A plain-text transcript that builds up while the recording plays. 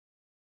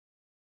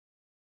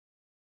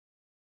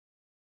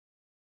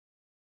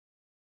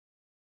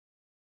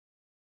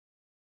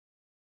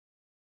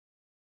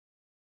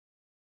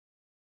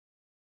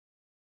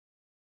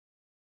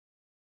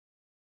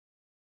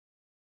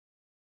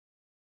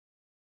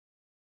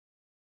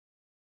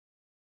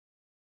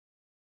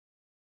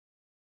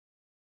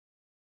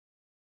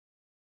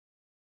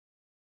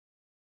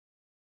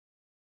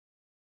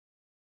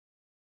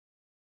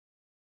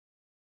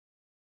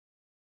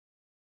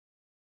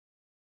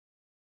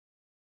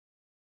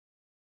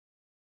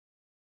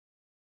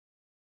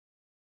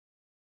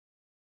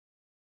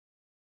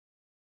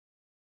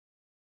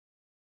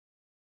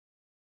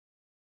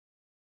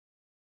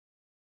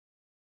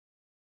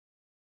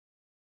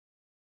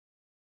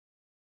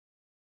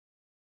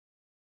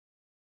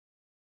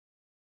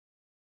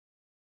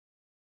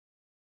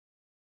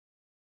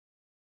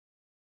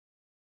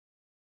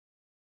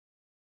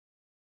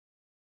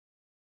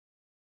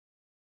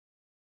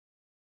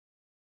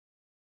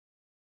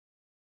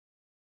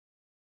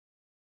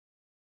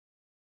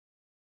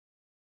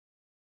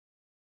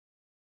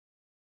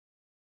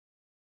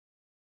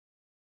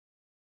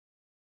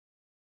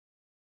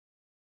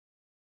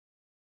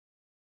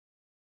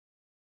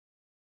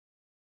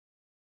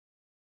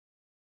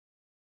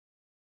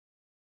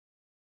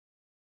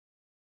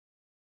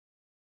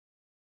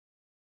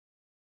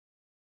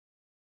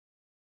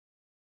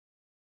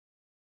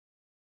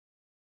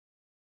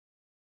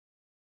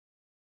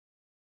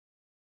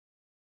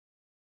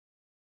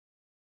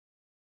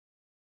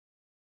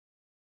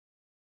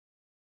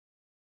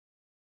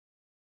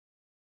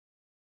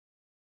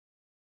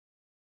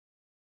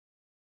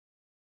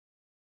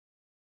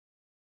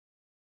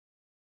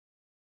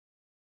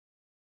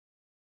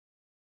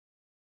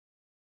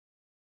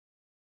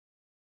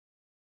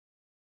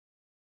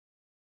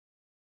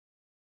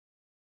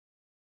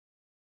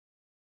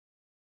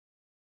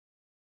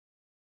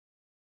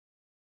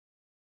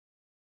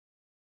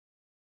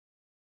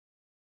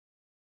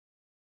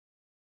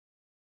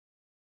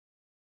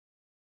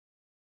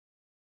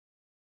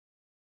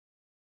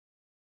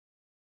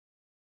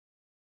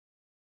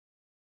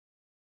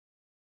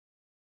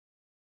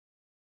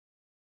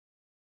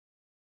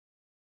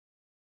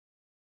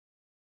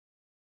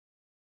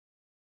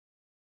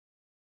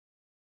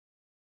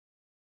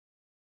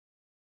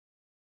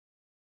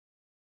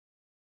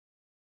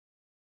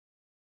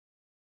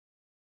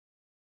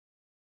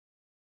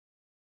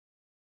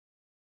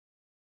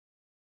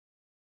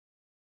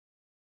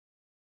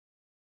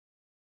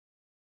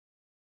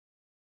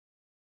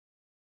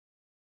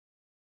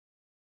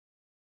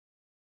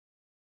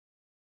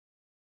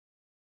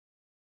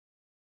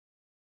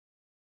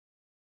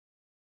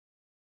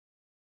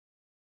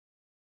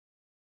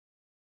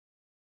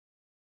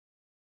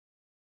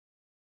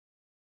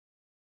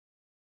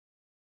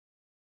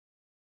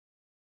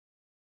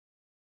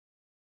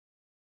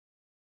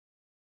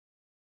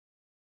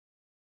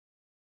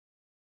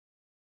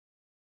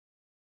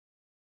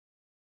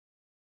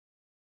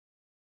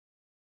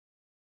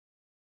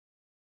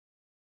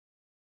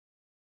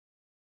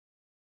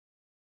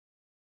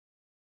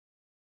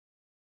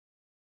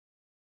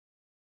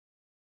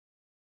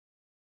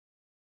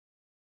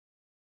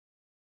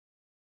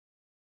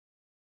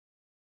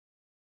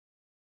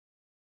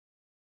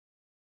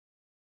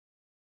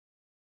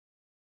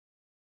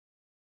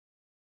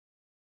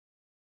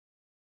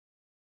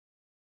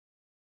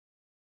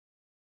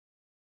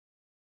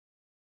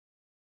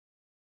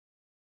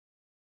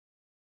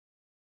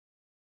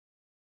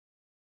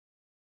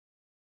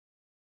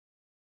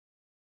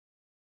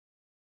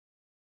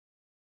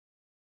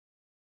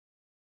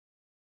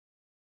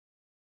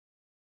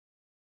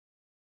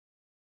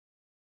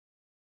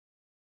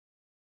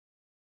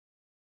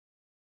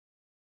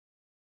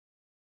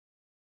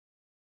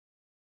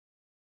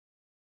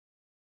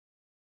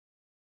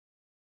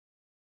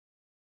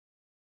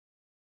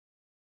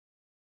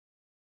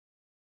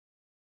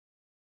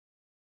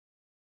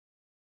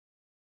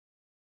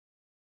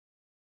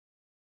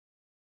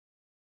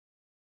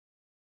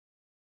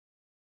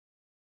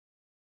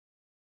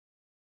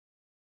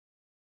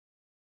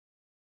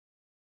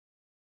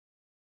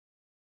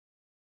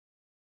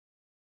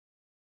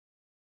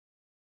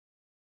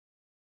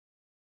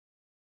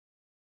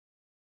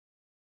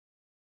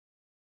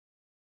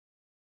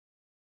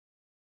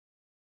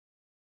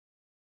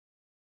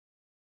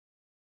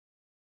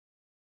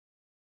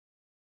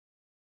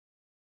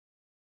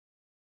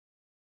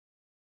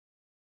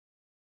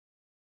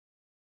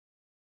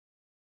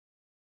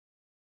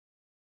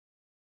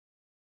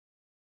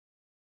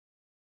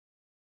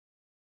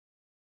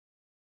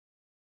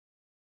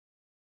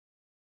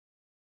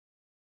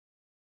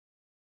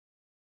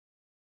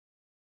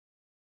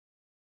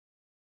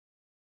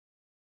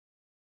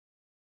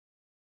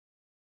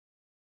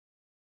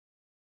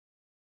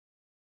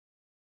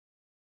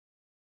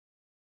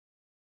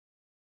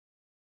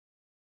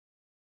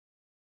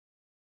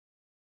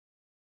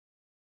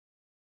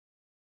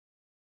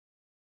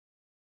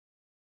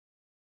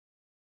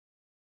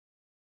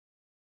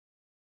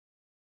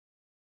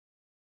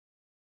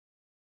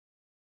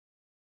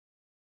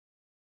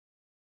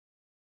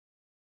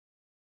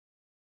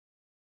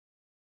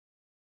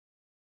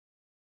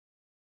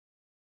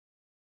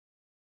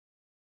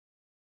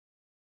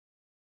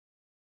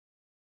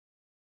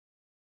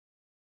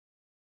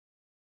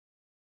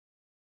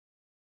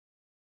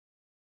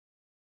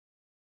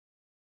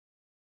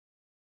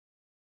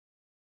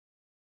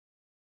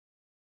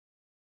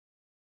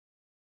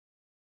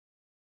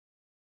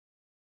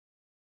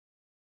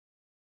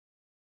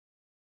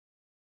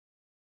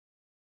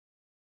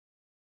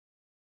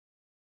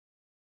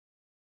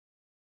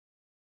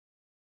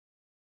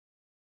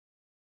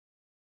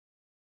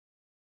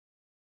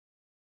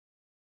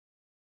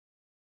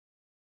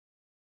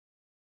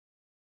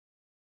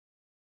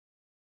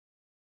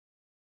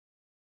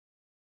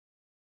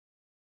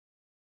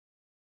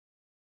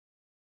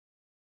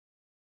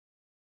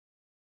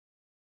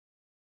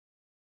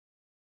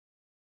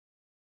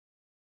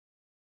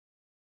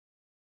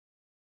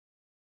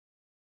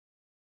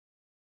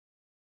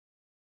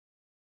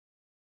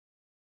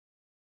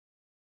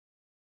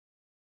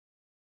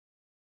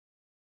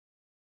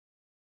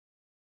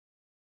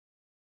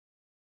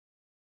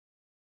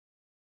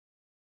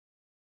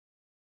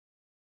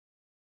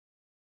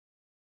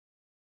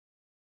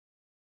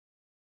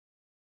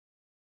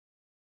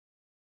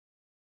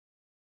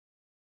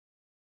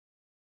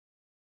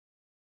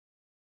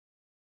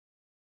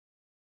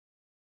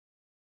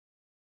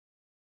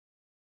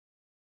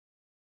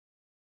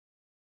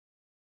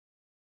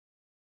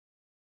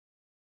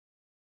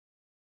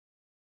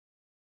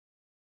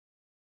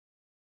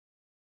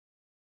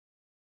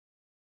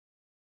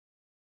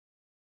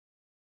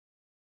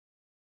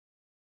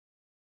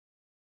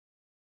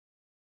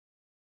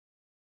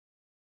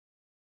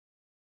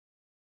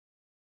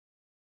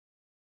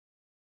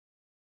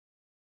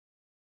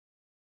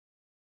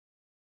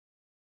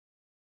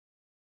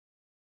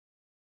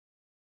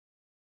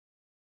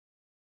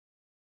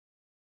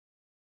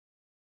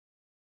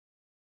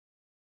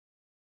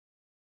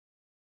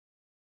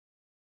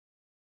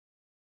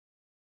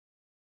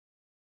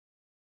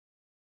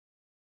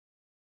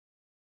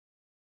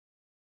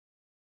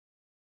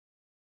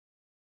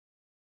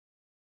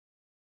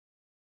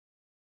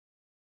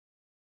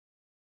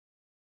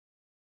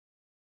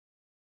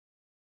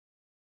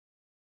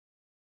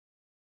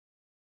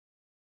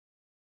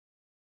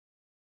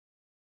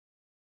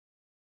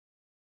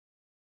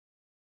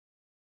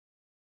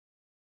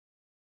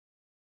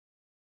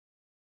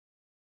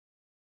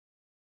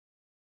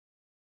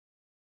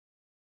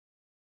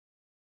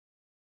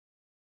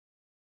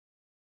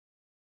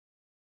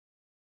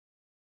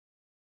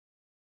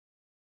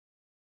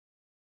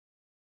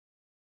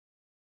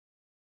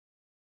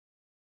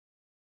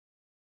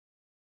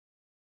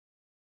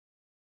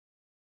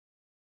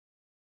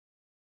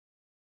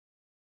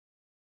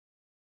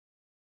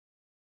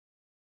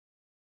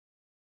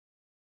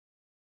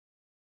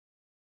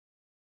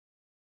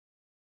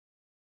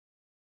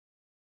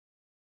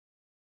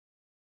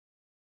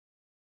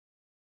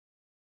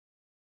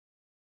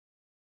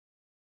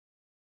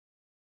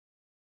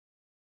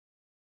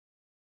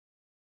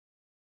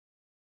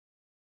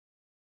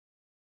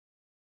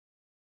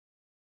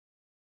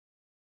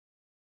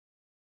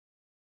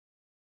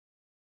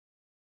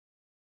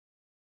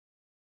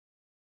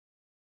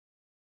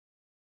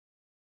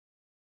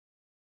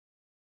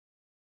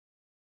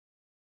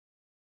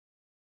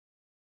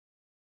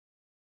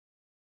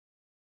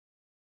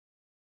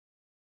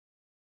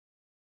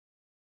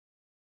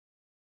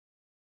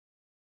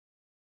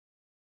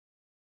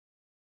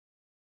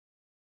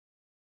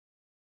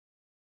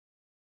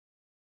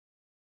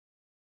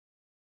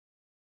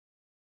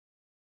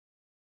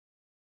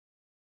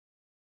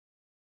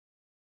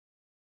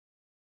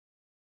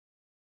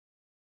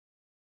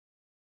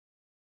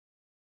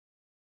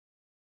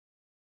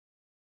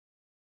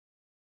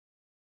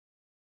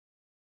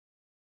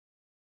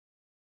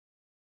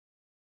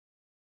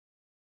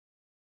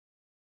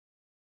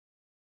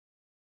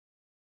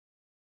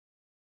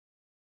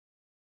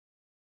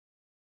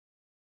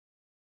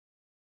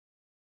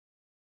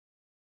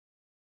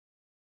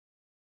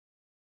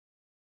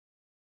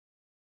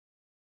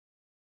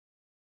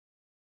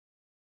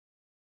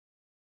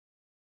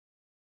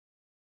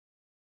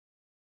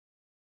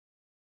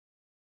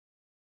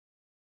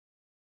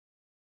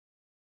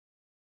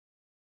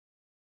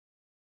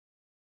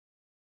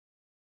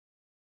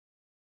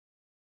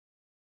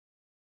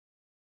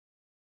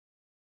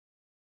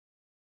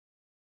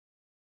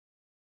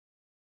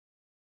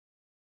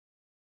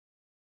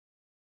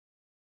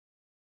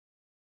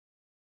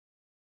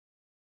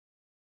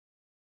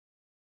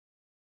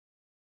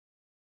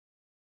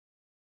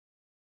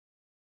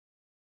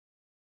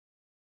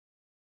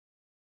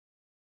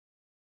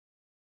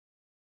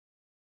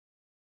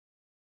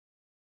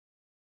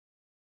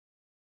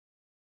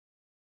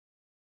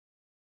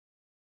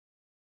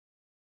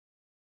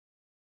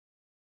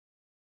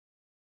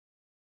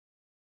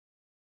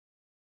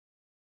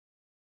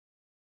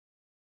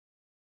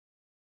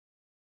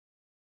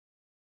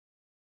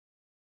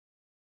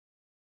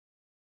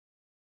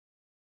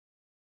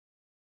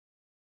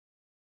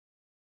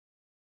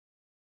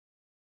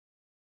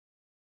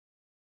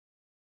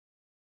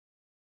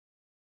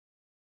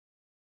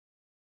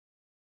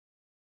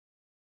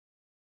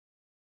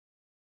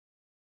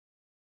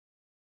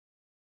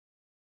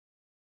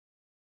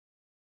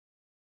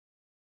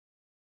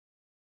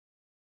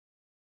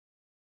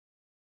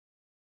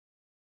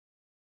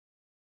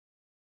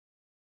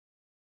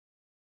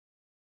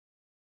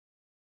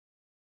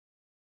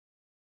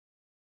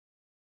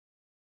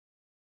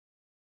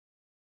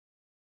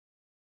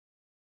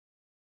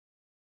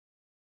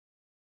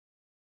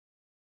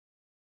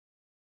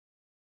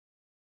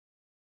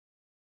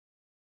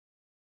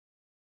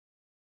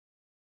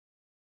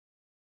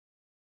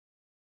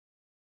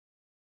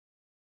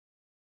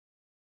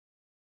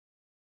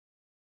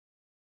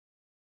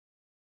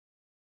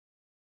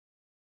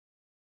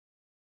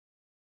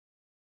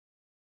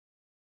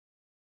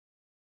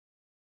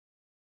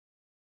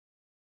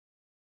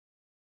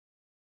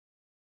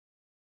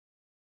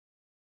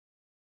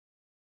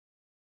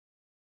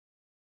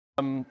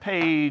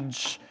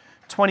Page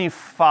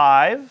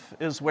 25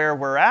 is where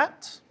we're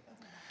at.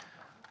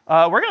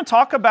 We're going to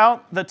talk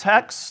about the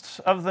text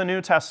of the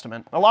New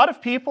Testament. A lot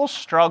of people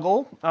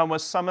struggle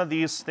with some of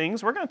these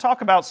things. We're going to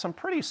talk about some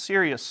pretty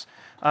serious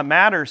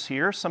matters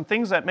here, some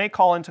things that may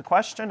call into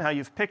question how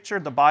you've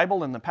pictured the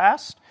Bible in the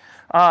past,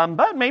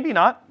 but maybe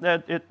not.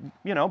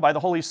 By the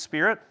Holy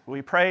Spirit,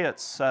 we pray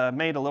it's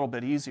made a little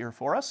bit easier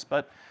for us,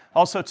 but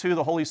also, too,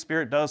 the Holy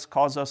Spirit does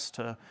cause us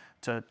to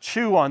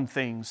chew on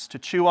things, to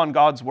chew on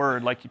God's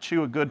Word like you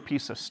chew a good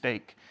piece of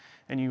steak,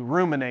 and you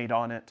ruminate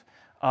on it.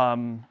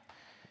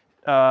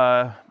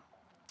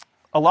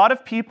 A lot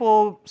of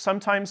people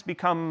sometimes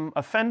become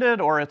offended,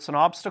 or it's an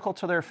obstacle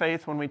to their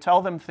faith when we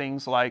tell them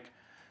things like,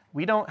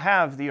 we don't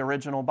have the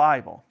original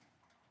Bible.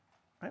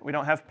 Right? We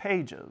don't have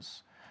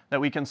pages that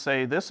we can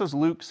say, this is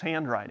Luke's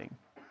handwriting.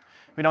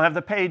 We don't have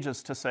the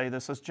pages to say,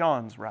 this is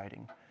John's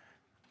writing.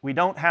 We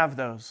don't have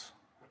those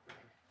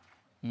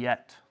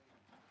yet.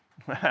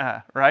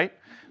 Right?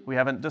 We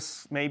haven't,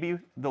 maybe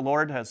the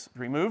Lord has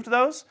removed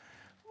those.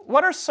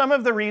 What are some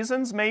of the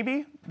reasons,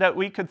 maybe, that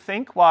we could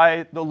think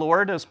why the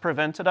Lord has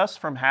prevented us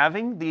from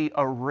having the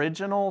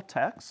original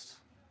text?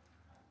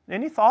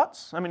 Any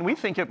thoughts? I mean, we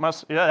think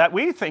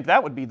we think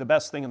that would be the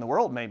best thing in the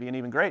world, maybe, and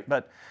even great.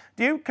 But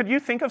could you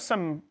think of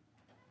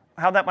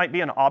how that might be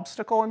an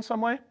obstacle in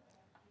some way?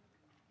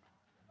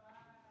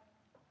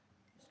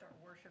 Start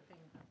worshiping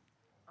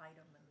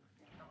item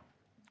and not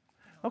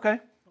Okay.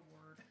 the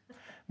word.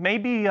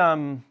 Maybe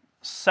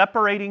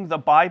separating the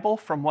Bible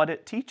from what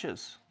it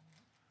teaches.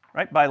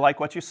 Right, by like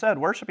what you said,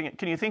 worshiping it.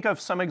 Can you think of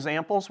some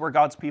examples where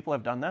God's people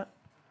have done that?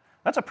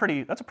 That's a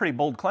pretty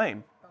bold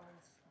claim.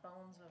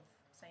 Bones of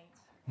saints.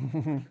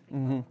 Bones of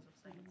saints.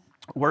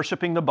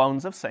 Worshiping the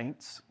bones of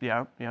saints.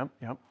 Yeah.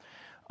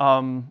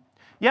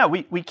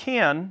 We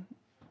can,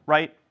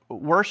 right,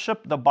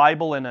 worship the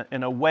Bible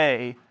in a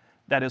way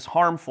that is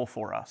harmful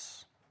for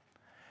us.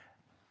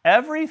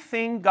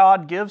 Everything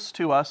God gives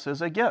to us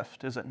is a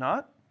gift, is it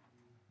not?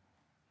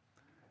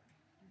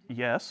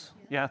 Yes.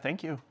 Yeah,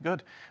 thank you.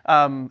 Good.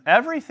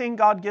 Everything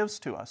God gives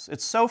to us.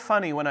 It's so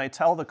funny when I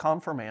tell the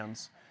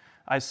confirmands,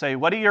 I say,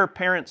 what do your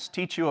parents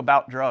teach you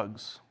about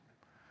drugs?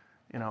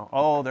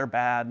 They're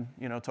bad,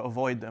 to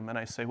avoid them. And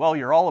I say, well,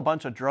 you're all a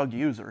bunch of drug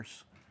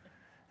users.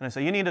 And I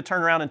say, you need to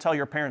turn around and tell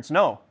your parents,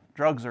 no,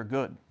 drugs are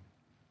good.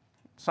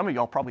 Some of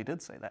y'all probably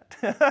did say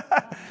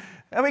that.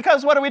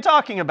 Because what are we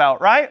talking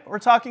about, right? We're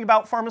talking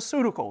about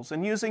pharmaceuticals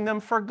and using them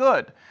for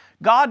good.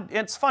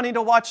 It's funny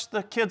to watch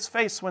the kid's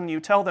face when you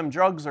tell them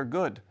drugs are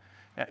good,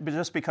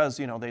 just because,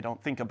 they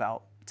don't think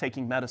about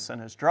taking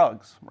medicine as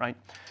drugs, right?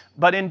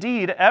 But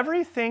indeed,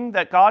 everything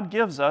that God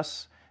gives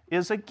us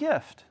is a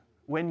gift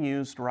when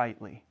used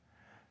rightly.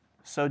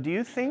 So do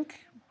you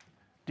think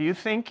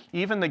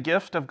even the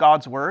gift of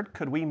God's Word,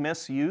 could we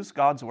misuse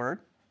God's Word?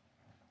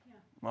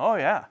 Yeah. Oh,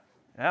 yeah.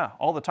 Yeah,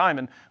 all the time.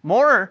 And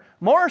more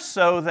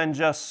so than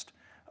just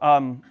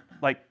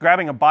like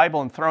grabbing a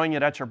Bible and throwing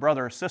it at your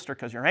brother or sister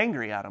because you're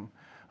angry at them.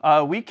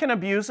 We can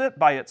abuse it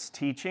by its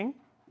teaching.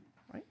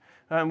 Right?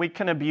 And we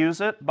can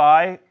abuse it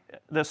by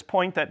this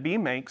point that B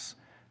makes,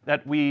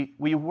 that we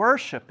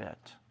worship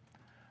it.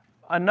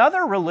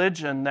 Another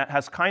religion that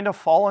has kind of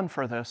fallen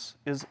for this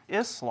is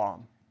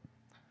Islam.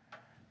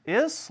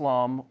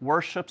 Islam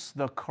worships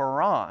the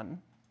Quran.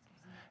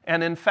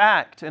 And in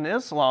fact, in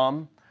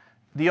Islam,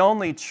 the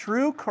only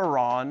true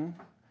Quran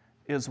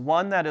is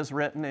one that is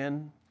written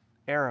in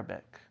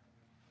Arabic.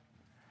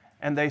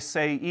 And they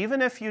say, even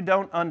if you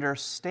don't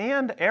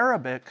understand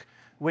Arabic,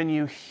 when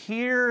you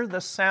hear the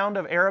sound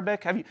of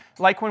Arabic,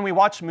 like when we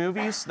watch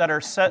movies that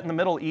are set in the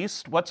Middle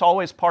East, what's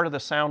always part of the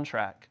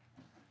soundtrack?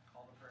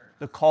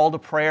 The call to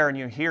prayer, and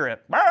you hear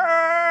it.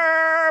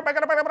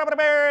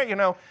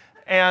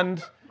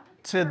 And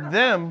to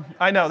them,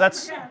 I know,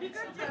 that's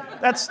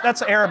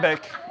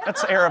Arabic.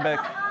 That's Arabic.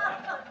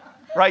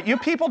 Right? You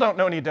people don't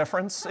know any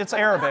difference. It's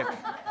Arabic.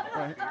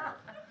 Right?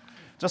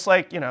 Just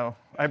like,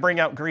 I bring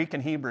out Greek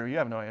and Hebrew. You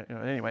have no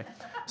idea. Anyway,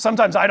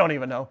 sometimes I don't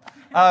even know.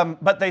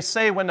 But they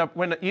say when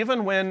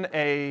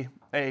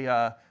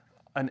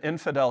an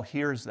infidel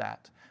hears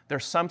that,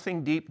 there's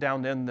something deep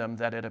down in them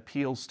that it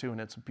appeals to, and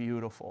it's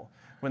beautiful.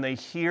 When they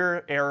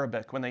hear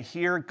Arabic, when they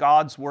hear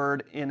God's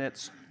Word in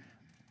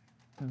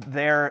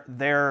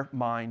their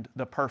mind,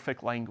 the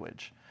perfect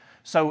language.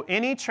 So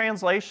any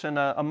translation,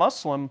 a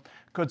Muslim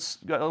could,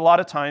 a lot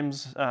of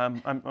times,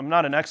 I'm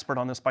not an expert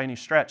on this by any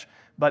stretch,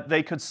 but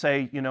they could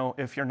say,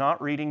 if you're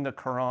not reading the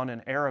Quran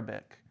in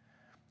Arabic,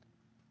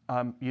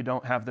 you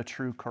don't have the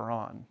true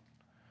Quran.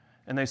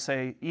 And they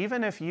say,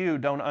 even if you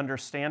don't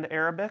understand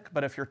Arabic,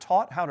 but if you're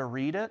taught how to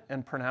read it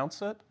and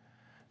pronounce it,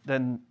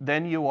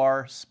 then you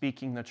are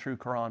speaking the true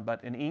Quran.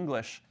 But in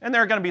English, and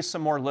there are going to be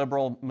some more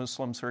liberal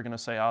Muslims who are going to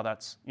say,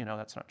 that's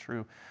not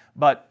true.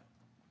 But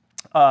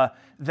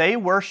they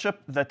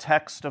worship the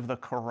text of the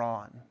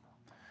Quran.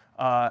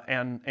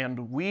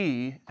 And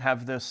we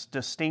have this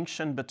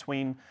distinction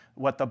between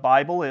what the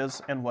Bible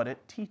is and what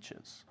it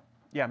teaches.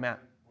 Yeah, Matt.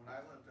 When I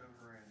lived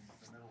over in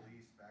the Middle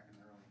East back in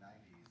the early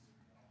 90s,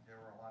 there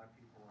were a lot of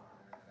people over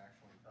there that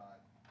actually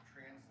thought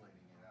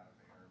translating it out of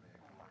Arabic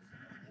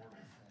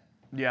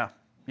Yeah.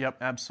 Yep.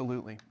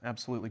 Absolutely.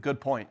 Absolutely. Good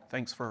point.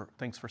 Thanks for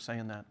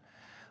saying that.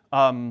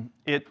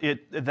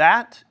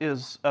 That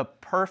is a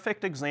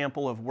perfect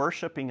example of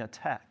worshiping a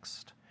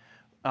text.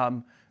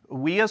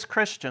 We as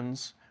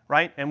Christians,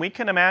 right, and we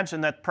can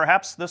imagine that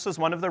perhaps this is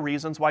one of the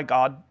reasons why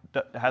God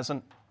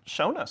hasn't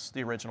shown us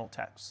the original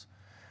text.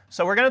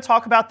 So we're going to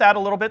talk about that a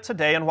little bit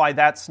today and why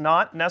that's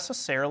not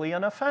necessarily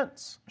an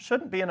offense. It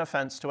shouldn't be an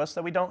offense to us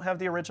that we don't have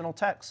the original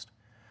text.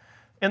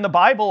 In the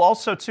Bible,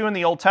 also too in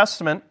the Old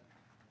Testament,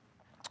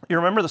 you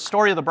remember the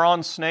story of the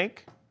bronze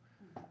snake,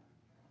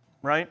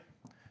 right?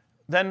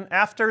 Then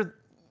after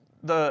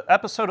the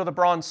episode of the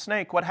bronze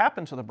snake, what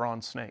happened to the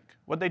bronze snake?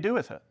 What did they do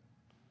with it?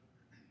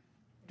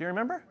 Do you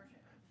remember?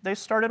 They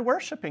started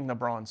worshiping the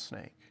bronze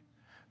snake.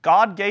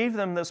 God gave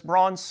them this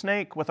bronze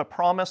snake with a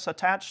promise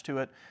attached to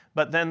it,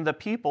 but then the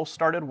people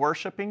started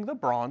worshiping the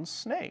bronze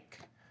snake.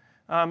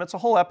 It's a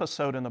whole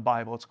episode in the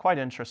Bible. It's quite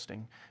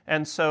interesting.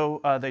 And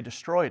so they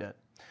destroyed it.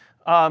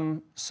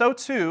 So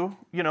too,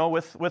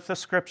 with the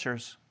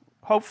scriptures.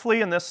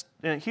 Hopefully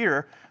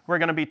here, we're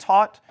going to be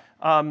taught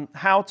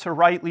how to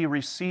rightly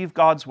receive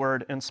God's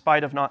word in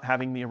spite of not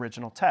having the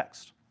original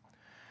text.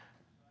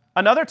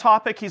 Another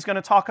topic he's going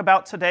to talk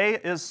about today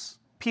is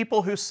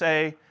people who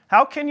say,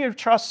 how can you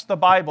trust the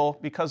Bible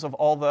because of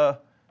all the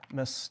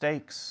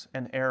mistakes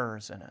and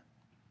errors in it?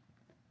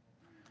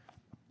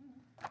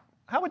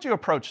 How would you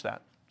approach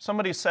that?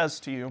 Somebody says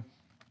to you,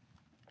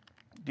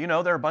 do you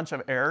know there are a bunch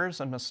of errors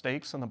and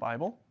mistakes in the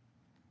Bible?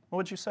 What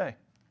would you say? I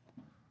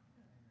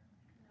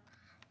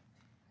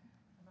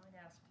might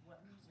ask,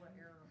 what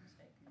error or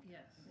mistake?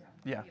 Yes.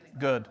 Yeah,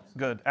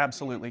 good,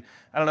 absolutely.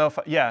 I don't know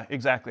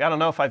exactly. I don't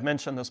know if I've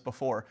mentioned this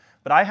before,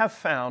 but I have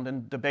found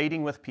in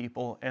debating with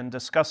people and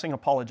discussing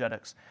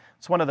apologetics,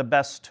 it's one of the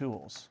best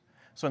tools.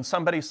 So when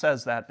somebody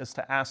says that, is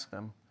to ask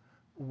them,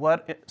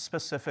 what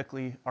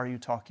specifically are you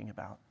talking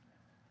about?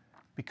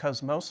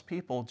 Because most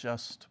people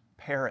just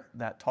parrot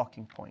that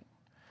talking point.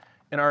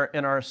 In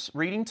our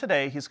reading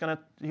today, he's going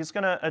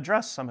to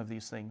address some of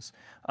these things.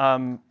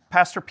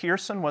 Pastor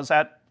Pearson was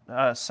at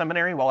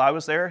seminary while I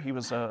was there. He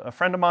was a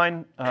friend of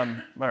mine,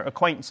 or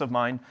acquaintance of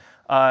mine,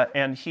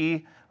 and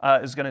he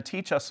is going to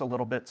teach us a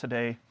little bit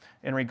today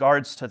in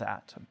regards to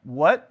that.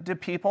 What do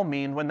people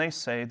mean when they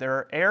say there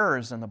are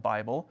errors in the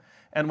Bible?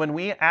 And when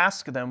we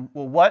ask them,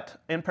 well, what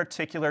in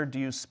particular do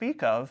you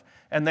speak of?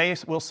 And they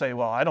will say,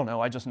 well, I don't know,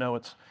 I just know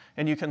it's...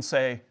 And you can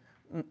say,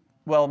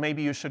 well,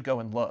 maybe you should go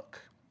and look.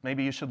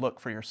 Maybe you should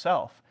look for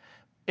yourself.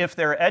 If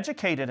they're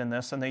educated in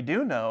this and they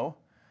do know,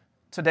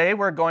 today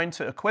we're going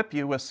to equip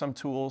you with some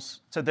tools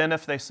to then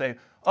if they say,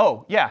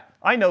 oh, yeah,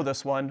 I know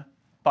this one,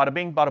 bada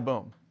bing, bada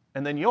boom.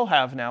 And then you'll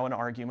have now an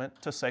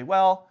argument to say,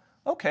 well,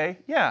 okay,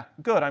 yeah,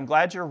 good, I'm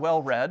glad you're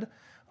well read,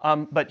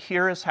 but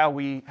here's how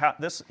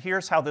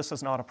this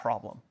is not a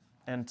problem,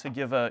 and to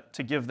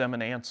give them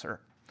an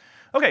answer.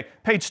 Okay,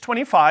 page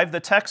 25, the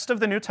text of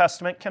the New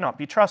Testament cannot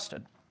be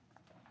trusted.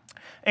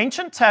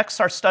 Ancient texts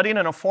are studied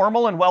in a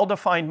formal and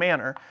well-defined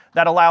manner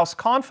that allows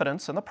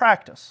confidence in the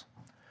practice.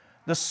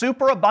 The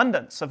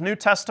superabundance of New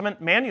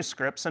Testament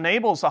manuscripts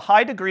enables a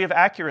high degree of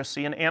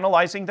accuracy in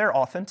analyzing their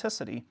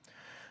authenticity.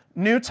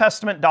 New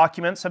Testament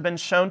documents have been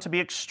shown to be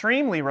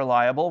extremely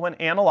reliable when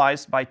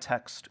analyzed by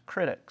text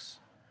critics.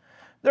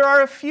 There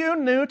are a few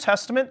New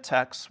Testament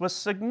texts with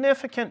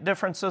significant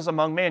differences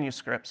among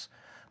manuscripts,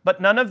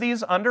 but none of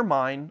these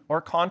undermine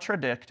or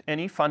contradict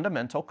any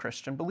fundamental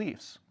Christian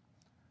beliefs.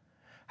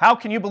 How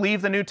can you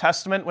believe the New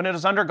Testament when it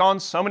has undergone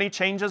so many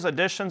changes,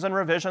 additions, and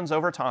revisions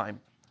over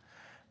time?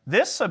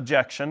 This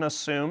objection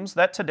assumes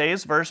that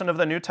today's version of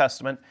the New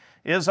Testament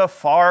is a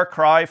far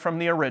cry from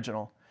the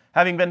original,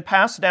 having been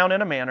passed down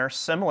in a manner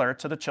similar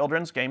to the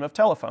children's game of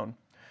telephone.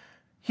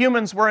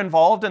 Humans were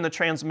involved in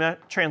the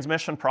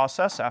transmission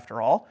process,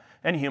 after all,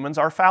 and humans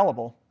are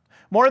fallible.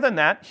 More than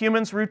that,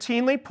 humans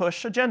routinely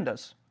push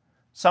agendas.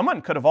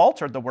 Someone could have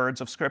altered the words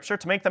of Scripture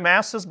to make the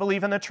masses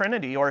believe in the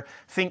Trinity or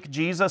think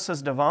Jesus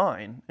is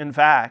divine. In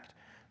fact,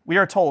 we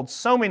are told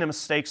so many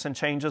mistakes and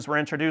changes were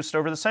introduced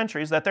over the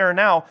centuries that there are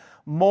now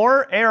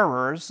more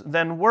errors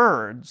than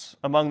words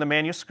among the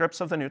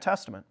manuscripts of the New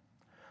Testament.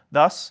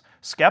 Thus,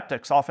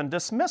 skeptics often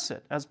dismiss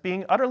it as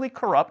being utterly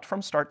corrupt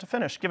from start to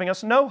finish, giving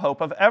us no hope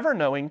of ever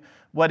knowing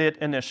what it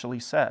initially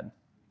said.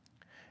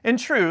 In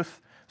truth,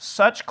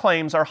 such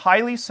claims are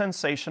highly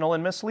sensational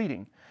and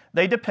misleading.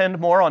 They depend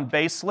more on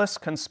baseless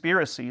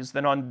conspiracies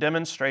than on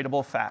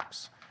demonstrable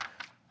facts.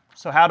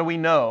 So how do we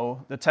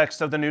know the text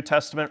of the New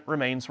Testament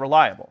remains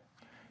reliable?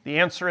 The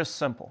answer is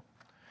simple.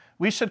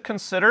 We should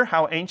consider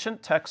how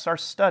ancient texts are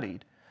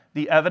studied,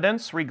 the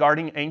evidence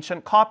regarding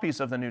ancient copies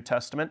of the New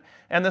Testament,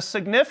 and the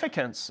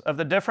significance of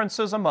the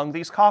differences among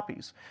these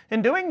copies.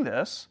 In doing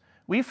this,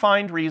 we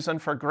find reason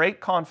for great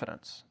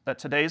confidence that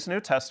today's New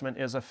Testament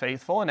is a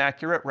faithful and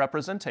accurate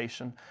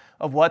representation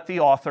of what the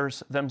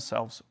authors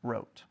themselves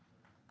wrote.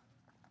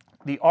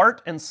 The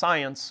art and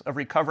science of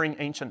recovering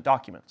ancient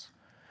documents.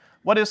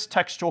 What is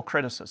textual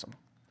criticism?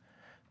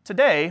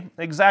 Today,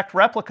 exact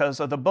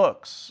replicas of the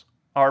books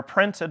are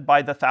printed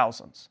by the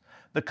thousands.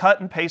 The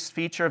cut and paste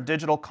feature of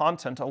digital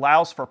content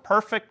allows for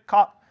perfect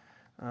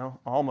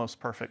Well, almost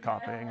perfect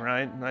copying,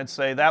 right? And I'd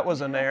say that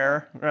was an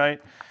error, right?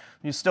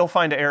 You still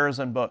find errors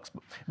in books.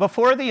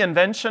 Before the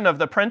invention of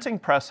the printing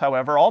press,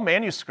 however, all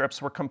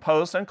manuscripts were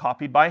composed and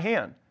copied by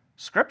hand,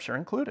 Scripture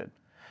included.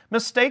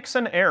 Mistakes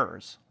and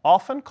errors,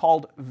 often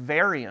called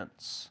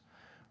variants,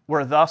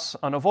 were thus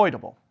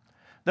unavoidable.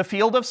 The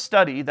field of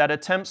study that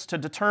attempts to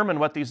determine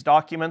what these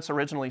documents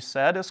originally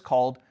said is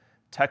called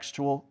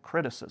textual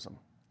criticism.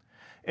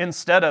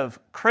 Instead of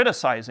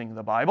criticizing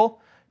the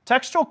Bible,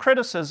 textual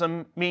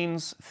criticism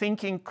means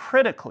thinking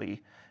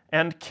critically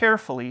and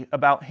carefully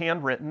about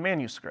handwritten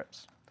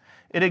manuscripts.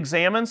 It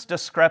examines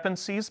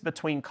discrepancies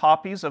between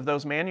copies of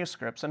those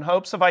manuscripts in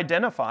hopes of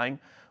identifying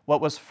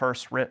what was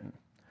first written.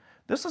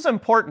 This is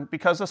important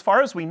because, as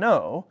far as we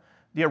know,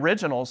 the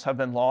originals have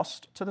been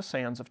lost to the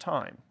sands of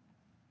time.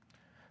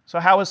 So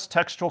how is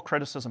textual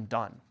criticism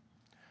done?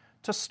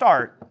 To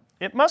start,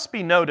 it must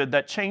be noted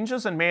that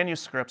changes in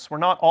manuscripts were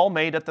not all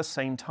made at the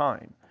same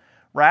time.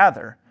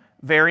 Rather,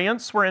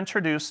 variants were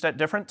introduced at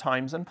different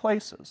times and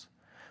places.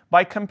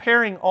 By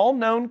comparing all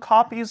known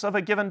copies of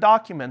a given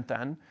document,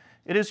 then,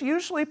 it is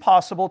usually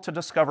possible to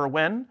discover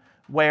when,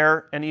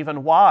 where, and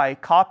even why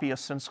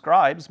copyists and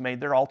scribes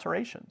made their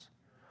alterations.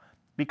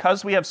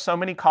 Because we have so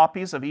many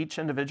copies of each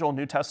individual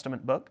New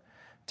Testament book,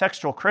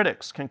 textual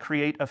critics can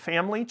create a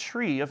family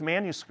tree of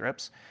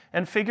manuscripts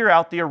and figure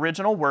out the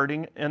original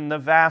wording in the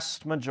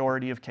vast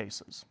majority of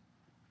cases.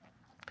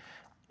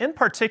 In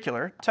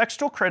particular,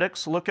 textual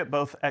critics look at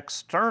both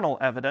external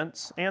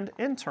evidence and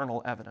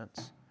internal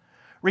evidence.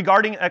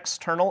 Regarding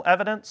external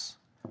evidence,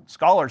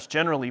 scholars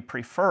generally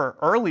prefer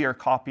earlier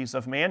copies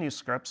of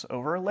manuscripts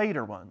over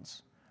later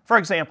ones. For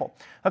example,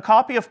 a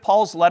copy of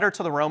Paul's letter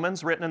to the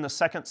Romans written in the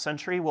 2nd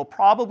century will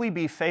probably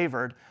be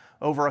favored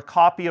over a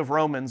copy of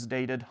Romans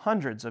dated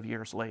hundreds of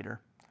years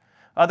later.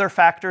 Other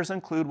factors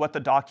include what the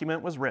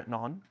document was written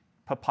on,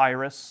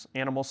 papyrus,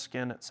 animal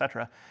skin,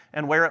 etc.,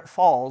 and where it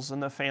falls in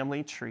the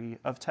family tree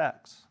of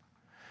texts.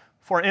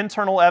 For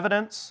internal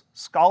evidence,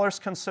 scholars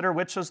consider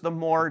which is the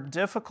more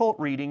difficult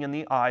reading in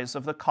the eyes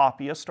of the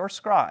copyist or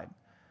scribe,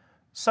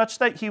 such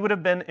that he would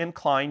have been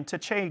inclined to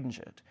change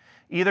it,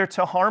 either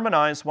to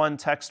harmonize one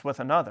text with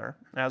another,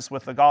 as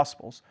with the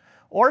Gospels,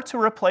 or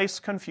to replace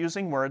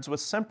confusing words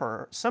with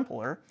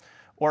simpler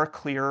or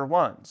clearer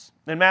ones.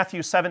 In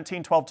Matthew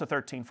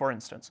 17:12-13, for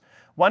instance,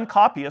 one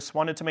copyist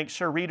wanted to make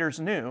sure readers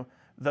knew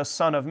the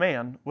Son of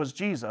Man was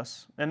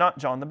Jesus and not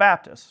John the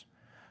Baptist.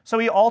 So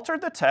he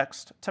altered the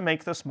text to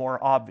make this more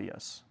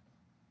obvious,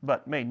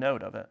 but made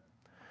note of it.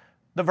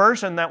 The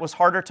version that was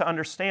harder to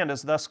understand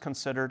is thus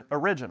considered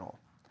original.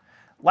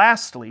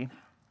 Lastly,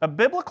 a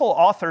biblical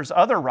author's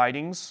other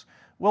writings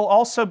will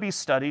also be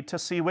studied to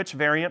see which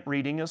variant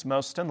reading is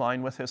most in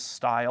line with his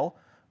style,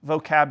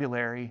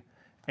 vocabulary,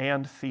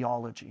 and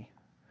theology.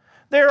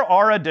 There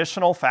are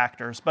additional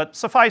factors, but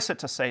suffice it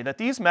to say that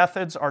these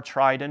methods are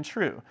tried and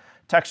true.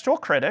 Textual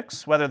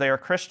critics, whether they are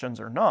Christians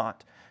or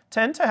not,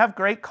 tend to have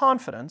great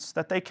confidence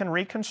that they can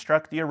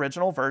reconstruct the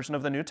original version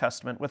of the New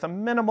Testament with a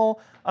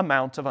minimal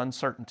amount of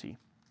uncertainty.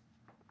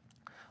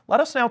 Let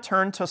us now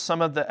turn to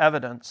some of the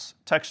evidence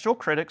textual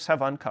critics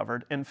have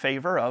uncovered in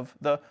favor of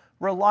the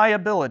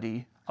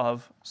reliability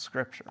of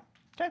Scripture.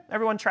 Okay,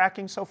 everyone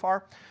tracking so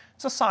far?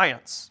 It's a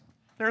science.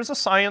 There is a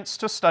science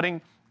to studying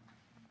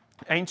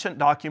ancient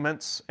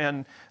documents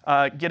and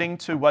getting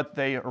to what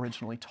they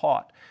originally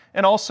taught.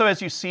 And also,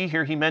 as you see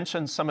here, he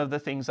mentions some of the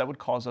things that would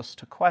cause us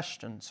to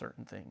question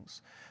certain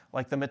things,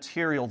 like the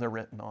material they're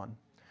written on.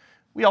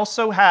 We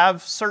also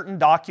have certain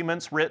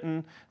documents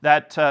written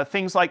that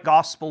things like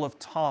Gospel of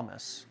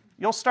Thomas.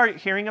 You'll start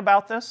hearing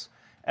about this.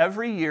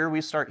 Every year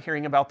we start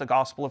hearing about the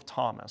Gospel of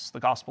Thomas, the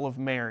Gospel of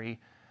Mary,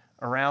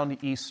 around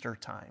Easter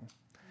time.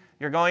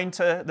 You're going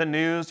to the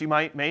news,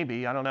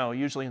 maybe, I don't know,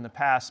 usually in the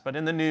past, but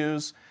in the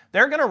news,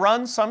 they're going to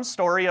run some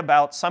story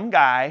about some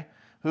guy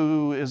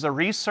who is a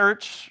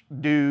research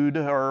dude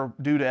or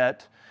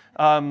dudette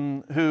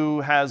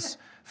who has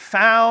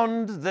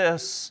found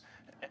this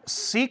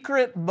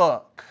secret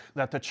book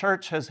that the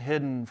church has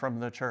hidden from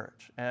the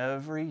church.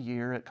 Every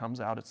year it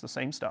comes out, it's the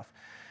same stuff.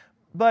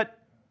 But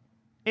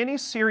any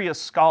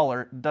serious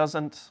scholar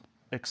doesn't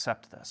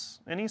accept this.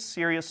 Any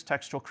serious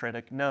textual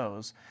critic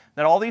knows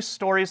that all these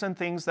stories and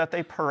things that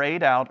they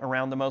parade out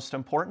around the most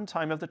important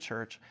time of the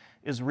church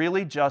is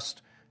really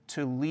just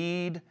to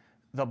lead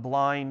the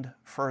blind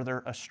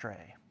further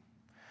astray.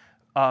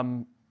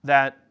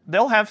 That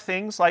they'll have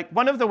things like,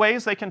 one of the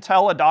ways they can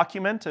tell a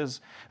document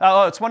is,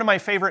 it's one of my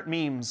favorite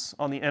memes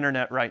on the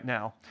internet right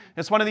now.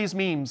 It's one of these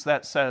memes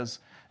that says,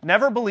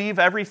 never believe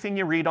everything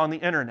you read on the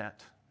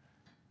internet.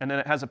 And then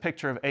it has a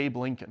picture of Abe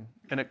Lincoln,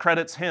 and it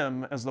credits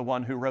him as the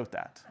one who wrote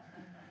that.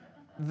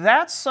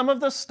 That's some of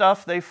the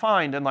stuff they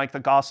find in like the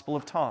Gospel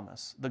of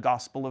Thomas, the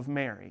Gospel of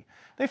Mary.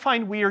 They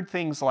find weird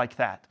things like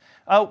that.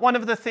 One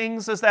of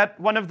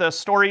the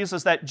stories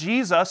is that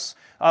Jesus,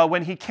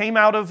 when he came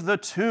out of the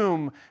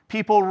tomb,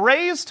 people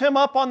raised him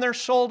up on their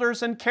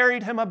shoulders and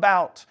carried him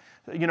about,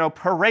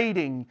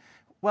 parading.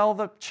 Well,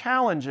 the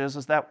challenge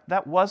is that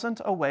that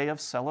wasn't a way of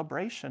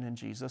celebration in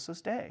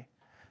Jesus' day,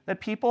 that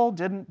people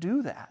didn't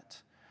do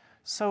that.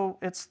 So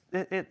it's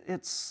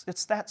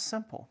that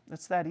simple.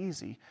 It's that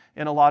easy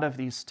in a lot of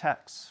these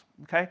texts,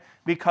 okay?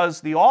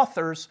 Because the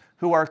authors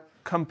who are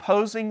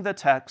composing the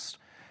text,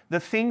 the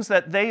things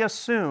that they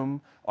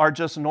assume are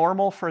just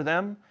normal for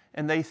them,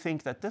 and they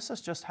think that this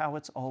is just how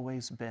it's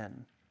always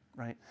been,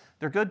 right?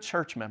 They're good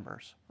church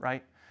members,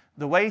 right?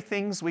 The way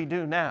things we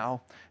do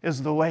now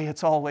is the way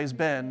it's always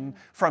been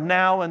from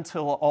now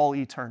until all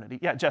eternity.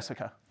 Yeah,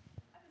 Jessica.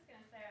 I was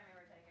going to say, I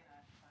remember taking a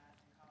class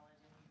in college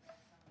and we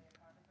read some of the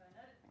Apocrypha.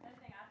 Another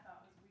thing I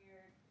thought was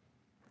weird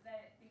is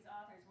that these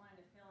authors wanted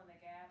to fill in the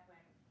gap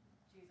when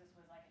Jesus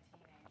was like a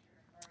teenager.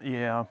 Or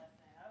Yeah.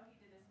 oh, he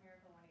did this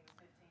miracle when he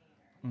was 15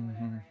 or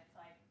whatever. And it's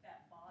like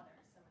that bothers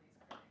some of these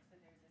critics that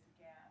there's this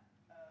gap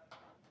of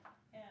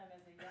him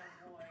as a young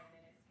boy and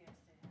then it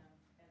skips to him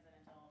as an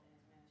adult in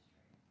his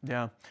ministry.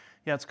 Yeah.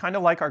 Yeah, it's kind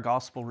of like our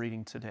gospel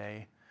reading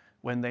today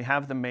when they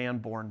have the man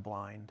born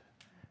blind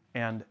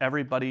and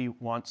everybody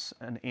wants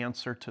an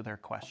answer to their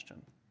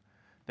question.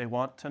 They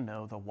want to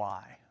know the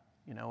why,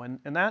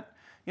 and that,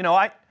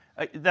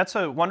 that's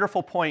a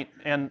wonderful point,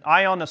 and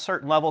I, on a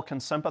certain level,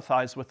 can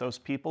sympathize with those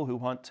people who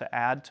want to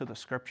add to the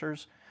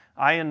scriptures.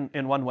 I, in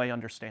one way,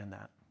 understand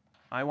that.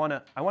 I want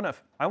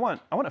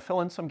to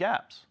fill in some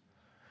gaps.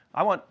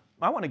 I want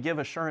to give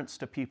assurance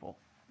to people.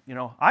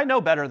 I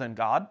know better than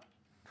God.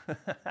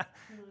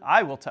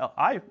 I will tell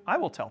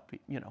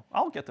people,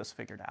 I'll get this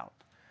figured out.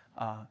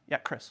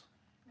 Yeah, Chris.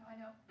 No, I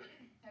know.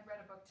 I'd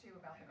read a book too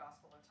about the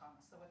Gospel of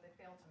Thomas. So what they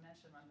failed to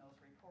mention on those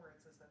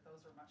reports is that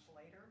those are much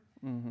later.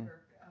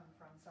 They're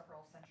from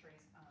several centuries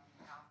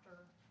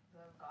after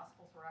the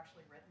Gospels were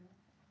actually written,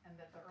 and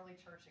that the early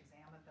church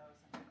examined those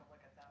and took a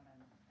look at them and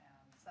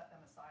set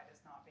them aside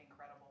as not being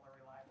credible or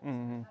reliable. So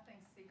there's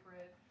nothing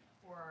secret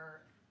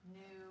or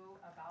new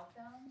about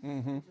them.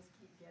 They just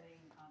keep getting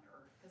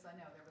unearthed. Because I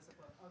know there was a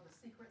book, The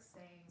Secret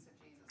Sayings of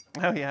Jesus.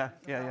 Oh, yeah.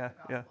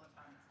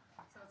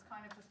 So it's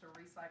kind of just a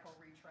recycle,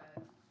 retread,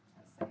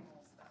 the same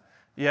old stuff.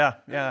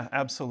 Yeah,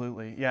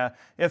 absolutely. Yeah,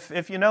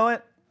 if you know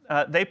it,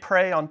 they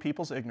prey on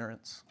people's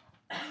ignorance.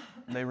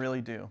 They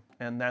really do,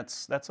 and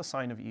that's a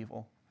sign of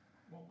evil.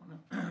 Well,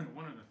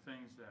 one of the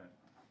things that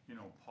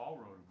Paul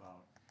wrote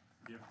about,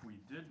 if we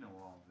did know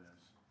all this,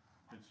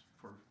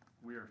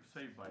 we are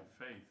saved by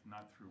faith,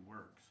 not through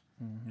works.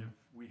 If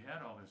we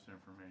had all this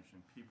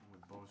information, people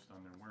would boast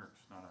on their works,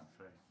 not on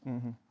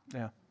faith.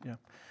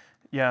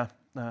 Yeah.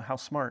 How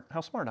smart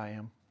I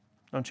am.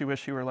 Don't you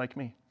wish you were like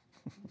me?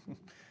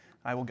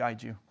 I will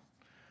guide you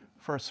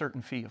for a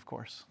certain fee, of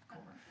course.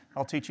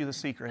 I'll teach you the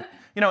secret.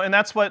 And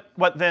that's what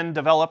then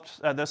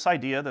developed this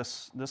idea,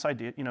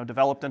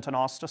 developed into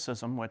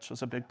Gnosticism, which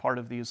is a big part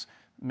of these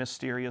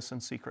mysterious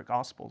and secret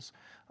gospels.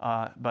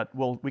 But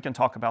we can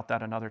talk about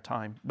that another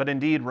time. But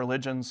indeed,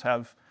 religions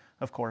have,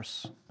 of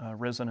course,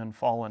 risen and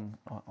fallen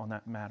on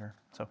that matter.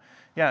 So,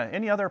 yeah.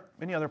 Any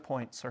other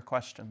points or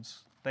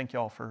questions? Thank you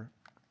all for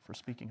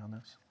speaking on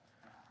this.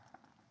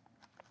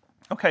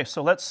 Okay,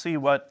 so let's see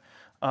what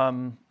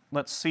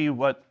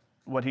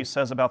he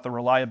says about the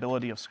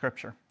reliability of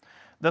Scripture.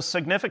 The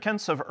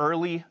significance of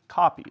early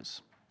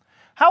copies.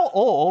 How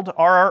old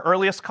are our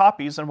earliest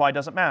copies, and why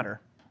does it matter?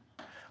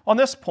 On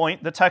this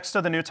point, the text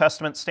of the New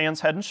Testament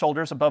stands head and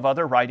shoulders above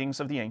other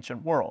writings of the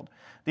ancient world.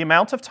 The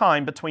amount of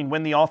time between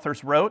when the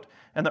authors wrote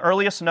and the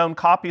earliest known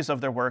copies of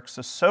their works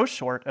is so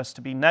short as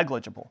to be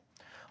negligible.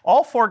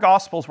 All four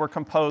Gospels were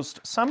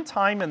composed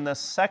sometime in the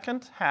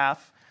second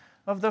half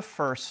of the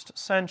first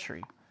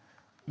century.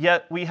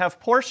 Yet we have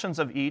portions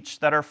of each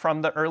that are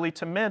from the early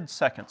to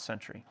mid-second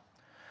century.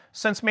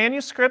 Since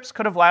manuscripts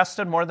could have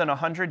lasted more than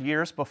 100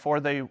 years before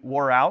they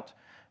wore out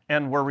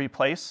and were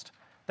replaced,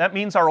 that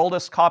means our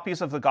oldest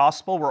copies of the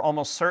Gospel were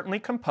almost certainly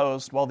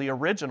composed while the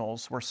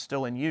originals were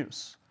still in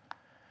use.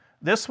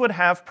 This would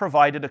have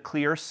provided a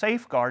clear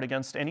safeguard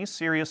against any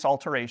serious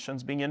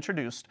alterations being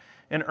introduced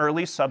in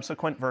early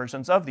subsequent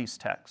versions of these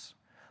texts.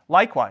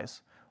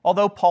 Likewise,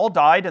 although Paul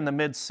died in the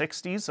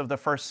mid-60s of the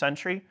first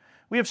century,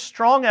 we have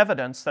strong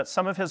evidence that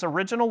some of his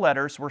original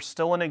letters were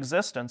still in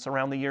existence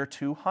around the year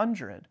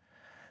 200.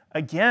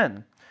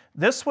 Again,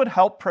 this would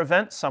help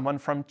prevent someone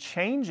from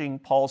changing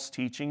Paul's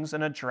teachings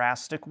in a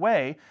drastic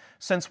way,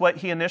 since what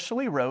he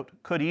initially wrote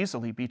could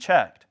easily be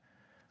checked.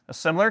 A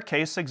similar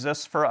case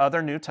exists for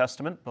other New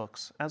Testament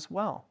books as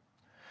well.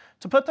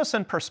 To put this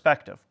in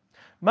perspective,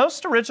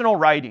 most original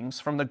writings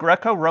from the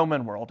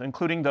Greco-Roman world,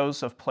 including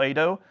those of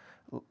Plato,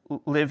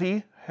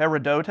 Livy,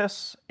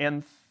 Herodotus,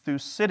 and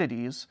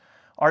Thucydides,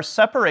 are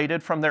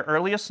separated from their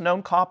earliest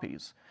known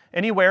copies,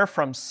 anywhere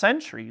from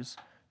centuries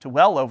to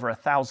well over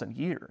 1,000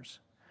 years.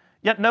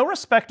 Yet no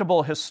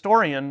respectable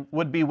historian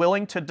would be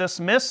willing to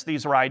dismiss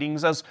these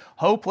writings as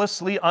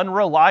hopelessly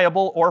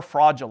unreliable or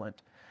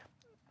fraudulent.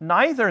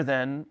 Neither,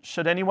 then,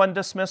 should anyone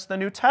dismiss the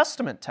New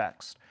Testament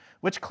text,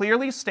 which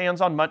clearly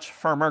stands on much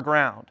firmer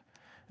ground.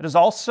 It is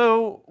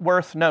also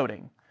worth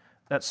noting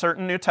that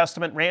certain New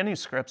Testament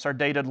manuscripts are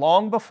dated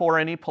long before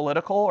any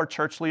political or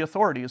churchly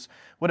authorities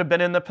would have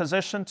been in the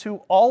position to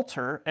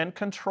alter and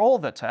control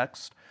the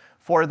text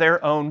for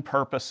their own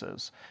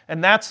purposes.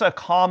 And that's a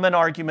common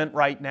argument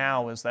right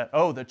now, is that,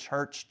 oh, the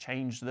church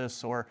changed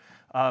this, or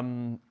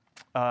who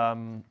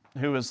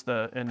is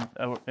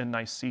in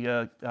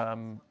Nicaea,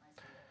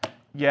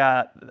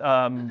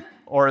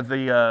 or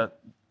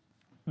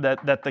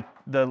that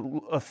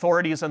the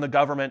authorities and the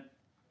government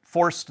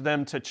forced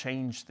them to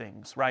change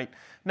things, right?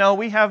 No,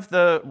 we have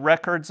the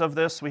records of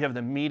this, we have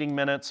the meeting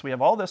minutes, we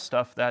have all this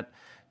stuff that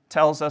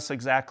tells us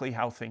exactly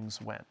how things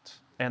went.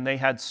 And they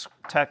had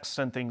texts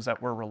and things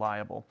that were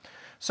reliable.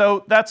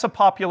 So that's a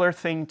popular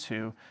thing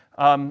too.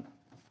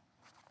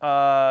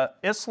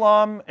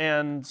 Islam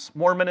and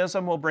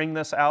Mormonism will bring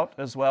this out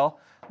as well.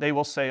 They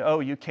will say,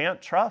 oh, you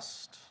can't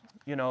trust,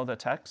 the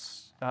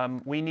texts.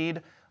 We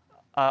need,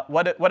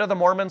 what do the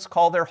Mormons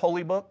call their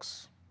holy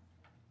books?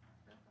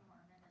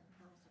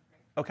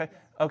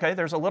 Okay,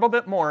 there's a little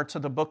bit more to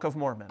the Book of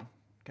Mormon,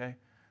 okay?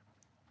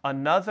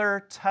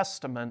 Another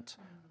testament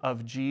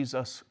of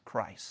Jesus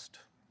Christ.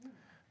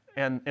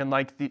 And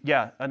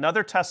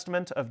another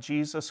testament of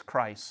Jesus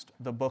Christ,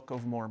 the Book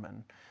of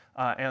Mormon,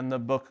 and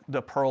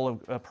the Pearl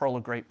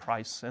of Great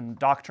Price, and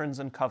Doctrines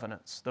and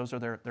Covenants. Those are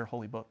their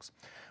holy books.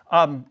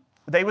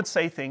 They would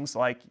say things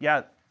like,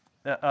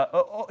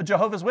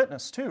 Jehovah's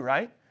Witness too,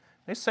 right?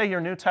 They say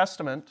your New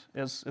Testament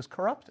is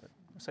corrupted.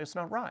 They say it's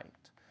not right.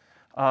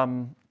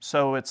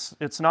 So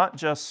it's not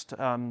just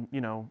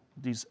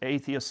these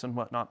atheists and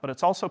whatnot, but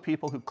it's also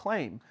people who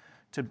claim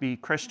to be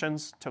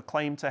Christians, to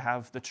claim to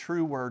have the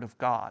true Word of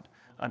God.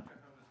 Jehovah's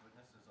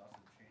Witnesses also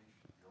changed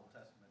the Old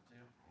Testament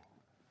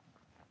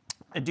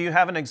too. Do you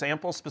have an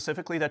example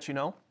specifically that you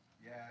know?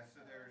 Yeah, so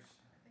there's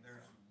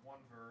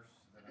one verse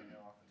that I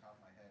know off the top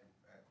of my head.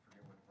 I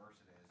forget what verse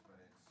it is, but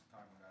it's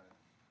talking about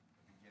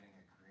the beginning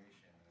of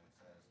creation, and it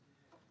says,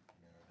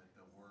 that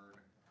the Word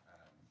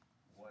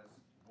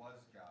was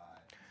God.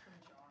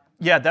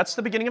 Yeah, that's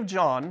the beginning of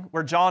John,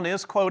 where John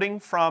is quoting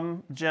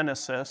from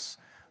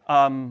Genesis.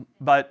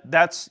 But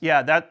that's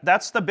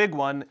the big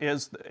one,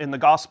 is in the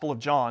Gospel of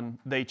John,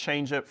 they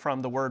change it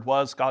from the word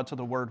was God to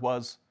the word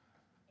was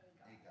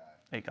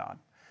a God.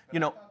 But I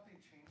thought they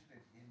changed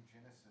it in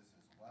Genesis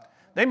as well.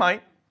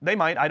 They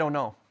might, I don't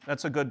know.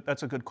 That's a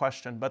good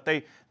question. But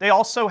they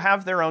also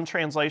have their own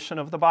translation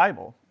of the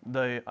Bible.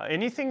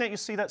 Anything that you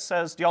see that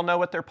says, do y'all know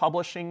what their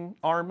publishing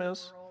arm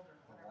is?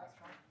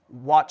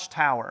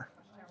 Watchtower.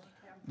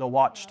 The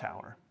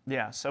Watchtower.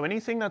 Yeah, so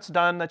anything that's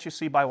done that you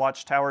see by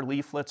Watchtower,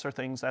 leaflets or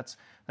things, that's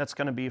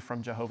going to be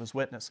from Jehovah's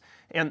Witness.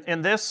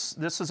 And this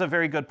is a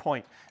very good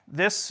point.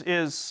 This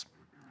is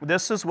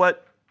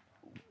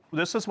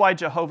why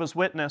Jehovah's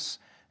Witness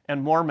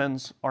and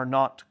Mormons are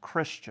not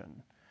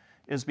Christian,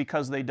 is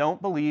because they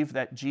don't believe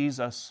that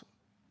Jesus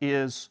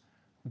is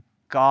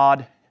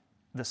God,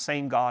 the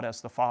same God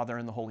as the Father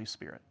and the Holy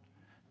Spirit.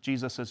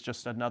 Jesus is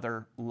just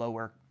another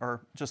lower,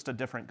 or just a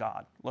different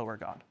God, lower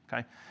God,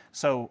 okay?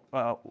 So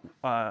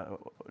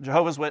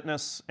Jehovah's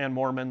Witness and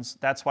Mormons,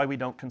 that's why we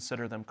don't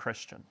consider them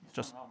Christian,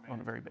 just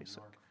on a very basic.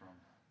 New York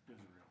from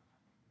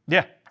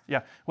Israel.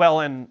 Yeah.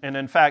 Well, and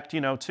in fact,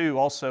 too,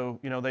 also,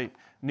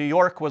 New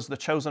York was the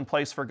chosen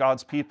place for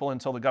God's people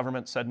until the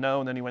government said no,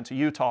 and then he went to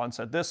Utah and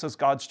said, this is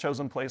God's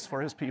chosen place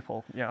for his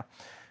people. Yeah.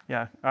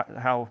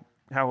 How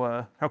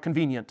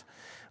convenient.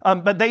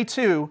 But they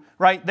too,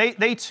 right?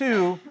 They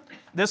too,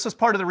 this is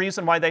part of the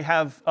reason why they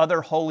have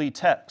other holy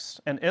texts.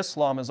 And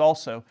Islam is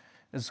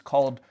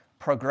called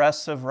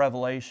progressive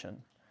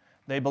revelation.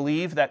 They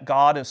believe that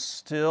God is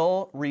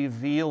still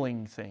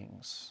revealing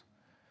things.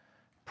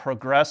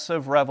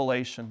 Progressive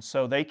revelation.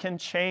 So they can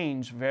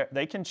change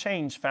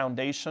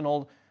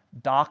foundational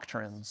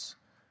doctrines.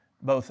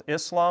 Both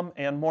Islam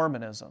and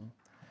Mormonism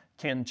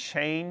can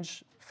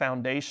change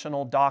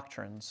foundational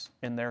doctrines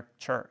in their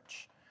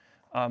church.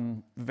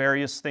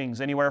 Various things,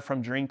 anywhere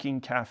from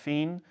drinking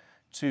caffeine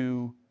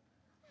to,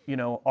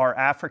 are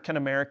African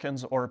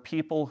Americans or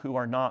people who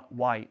are not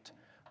white,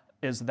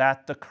 is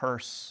that the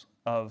curse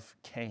of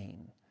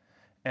Cain?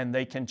 And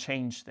they can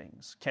change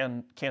things.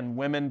 Can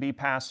women be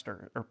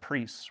pastor or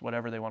priests,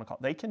 whatever they want to call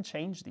it? They can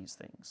change these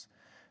things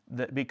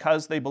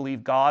because they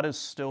believe God is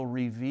still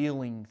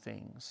revealing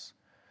things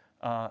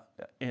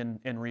in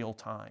real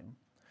time.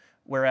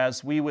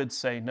 Whereas we would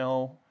say,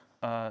 no,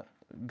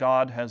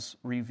 God has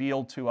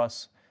revealed to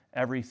us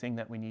everything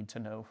that we need to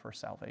know for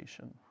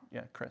salvation.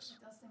 Yeah, Chris.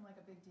 It does seem like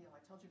a big deal.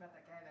 I told you about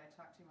that guy that I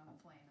talked to on the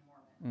plane in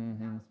Mormon. And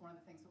that was one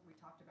of the things that we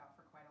talked about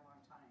for quite a long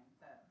time,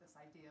 that this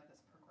idea of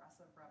this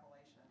progressive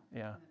revelation.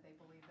 Yeah. And that they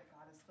believe that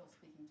God is still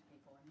speaking to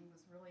people. And he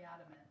was really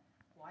adamant,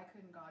 why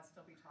couldn't God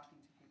still be talking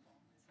to people?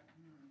 I said,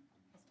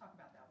 let's talk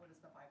about that. What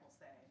does the Bible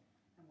say?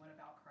 And what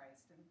about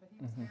Christ? But he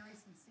was very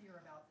sincere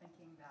about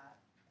thinking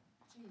that,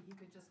 he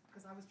could just,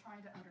 because I was trying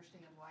to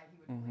understand why he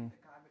would believe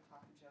that God would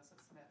talk to Joseph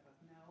Smith with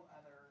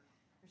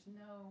there's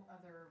no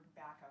other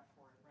backup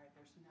for it, right?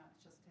 It's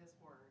just his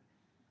word.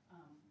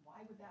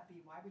 Why would that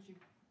be? Why would you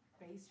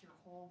base your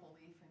whole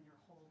belief and your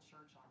whole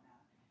church on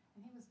that?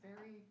 And he was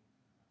very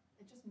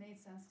it just made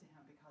sense to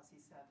him because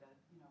he said that,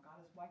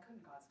 why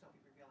couldn't God still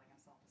be revealing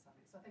himself to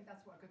somebody? So I think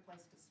that's a good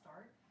place to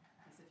start,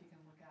 is if you can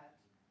look at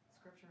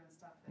scripture and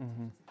stuff that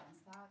teaches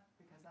against that,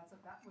 because that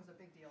was a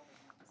big deal to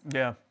him.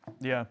 Yeah,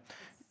 yeah.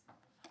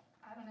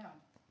 I don't know.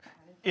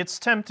 It's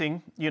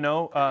tempting,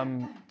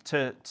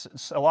 to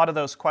a lot of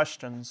those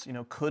questions,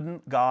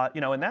 couldn't God,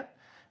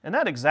 and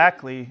that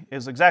exactly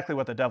is exactly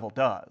what the devil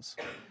does.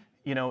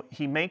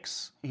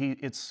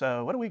 It's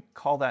what do we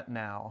call that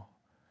now?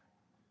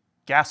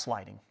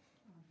 Gaslighting,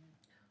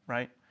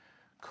 right?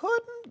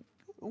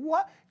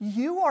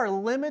 You are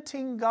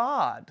limiting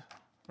God,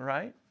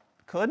 right?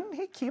 Couldn't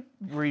he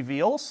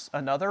reveal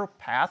another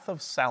path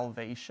of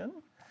salvation?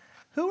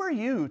 Who are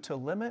you to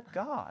limit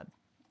God?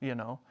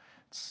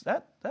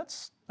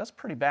 That's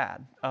pretty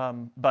bad.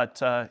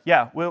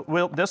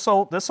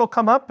 This'll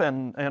come up,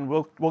 and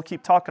we'll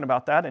keep talking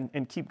about that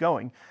and keep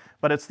going.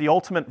 But it's the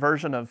ultimate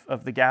version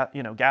of the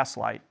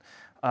gaslight.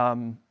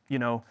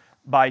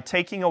 By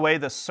taking away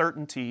the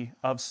certainty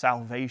of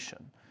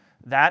salvation,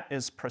 that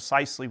is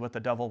precisely what the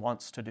devil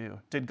wants to do.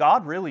 Did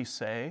God really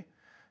say?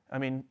 I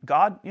mean,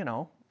 God,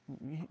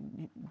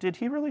 did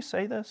He really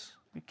say this?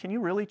 Can you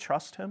really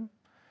trust Him?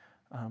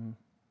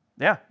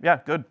 Yeah,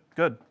 good.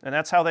 And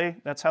that's how they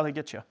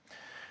get you.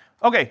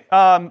 Okay,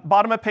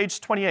 bottom of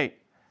page 28.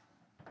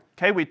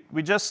 Okay,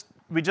 we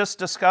just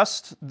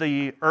discussed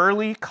the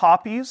early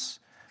copies,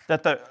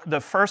 that the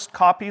first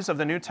copies of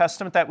the New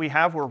Testament that we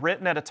have were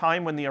written at a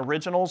time when the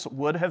originals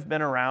would have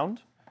been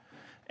around.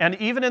 And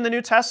even in the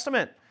New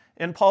Testament,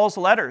 in Paul's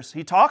letters,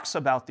 he talks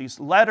about these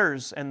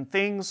letters and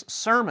things,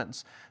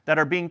 sermons that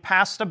are being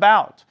passed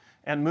about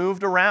and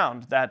moved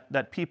around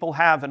that people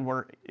have,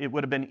 and it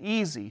would have been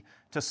easy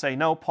to say,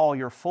 no, Paul,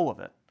 you're full of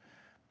it.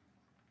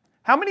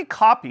 How many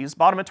copies,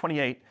 bottom of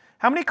 28,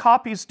 how many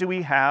copies do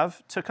we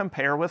have to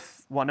compare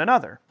with one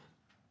another?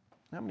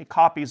 How many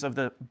copies of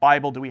the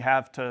Bible do we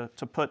have to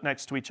put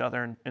next to each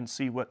other and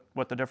see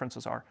what the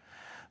differences are?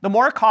 The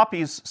more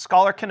copies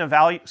scholars can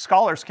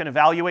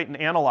evaluate and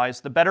analyze,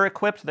 the better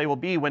equipped they will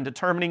be when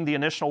determining the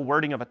initial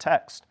wording of a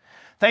text.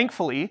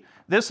 Thankfully,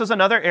 this is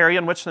another area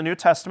in which the New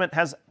Testament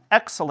has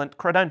excellent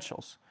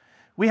credentials.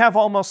 We have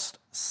almost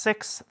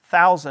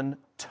 6,000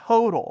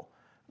 total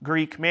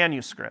Greek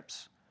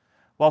manuscripts.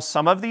 While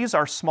some of these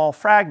are small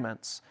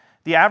fragments,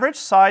 the average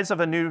size of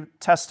a New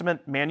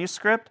Testament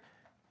manuscript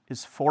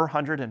is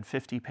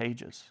 450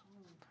 pages.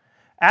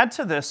 Add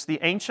to this the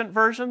ancient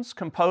versions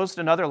composed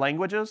in other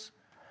languages,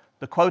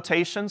 the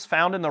quotations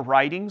found in the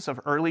writings of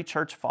early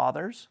church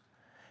fathers,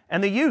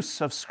 and the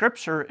use of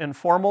Scripture in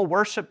formal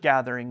worship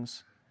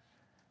gatherings.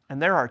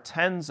 And there are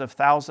tens of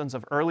thousands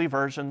of early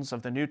versions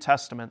of the New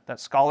Testament that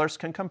scholars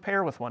can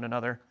compare with one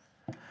another.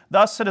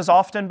 Thus, it has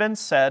often been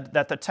said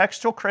that the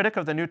textual critic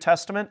of the New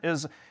Testament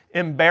is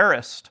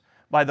embarrassed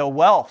by the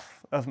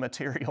wealth of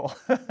material.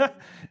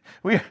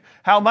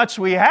 How much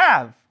we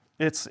have,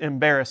 it's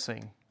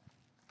embarrassing.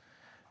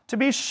 To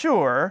be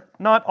sure,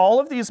 not all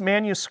of these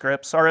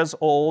manuscripts are as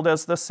old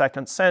as the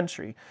 2nd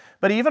century,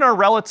 but even our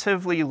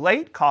relatively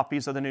late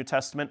copies of the New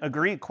Testament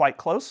agree quite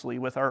closely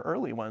with our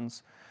early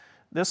ones.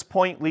 This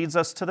point leads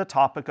us to the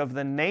topic of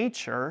the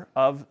nature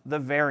of the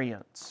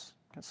variants.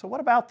 Okay, so what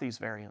about these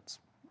variants?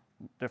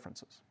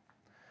 Differences.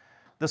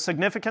 The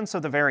significance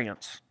of the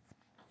variants.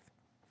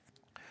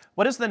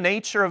 What is the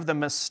nature of the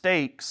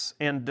mistakes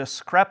and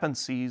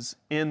discrepancies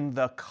in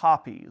the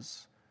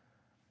copies?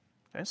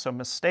 Okay, so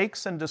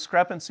mistakes and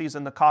discrepancies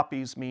in the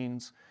copies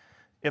means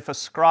if a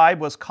scribe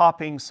was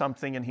copying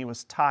something and he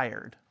was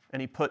tired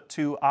and he put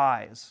 2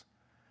 I's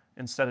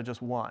instead of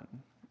just 1,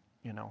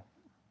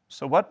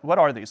 So what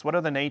are these? What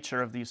are the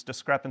nature of these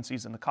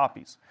discrepancies in the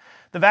copies?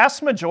 The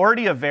vast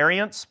majority of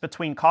variants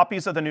between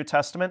copies of the New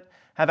Testament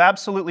have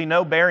absolutely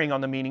no bearing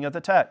on the meaning of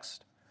the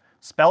text.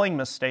 Spelling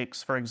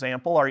mistakes, for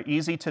example, are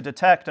easy to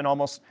detect and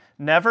almost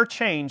never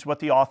change what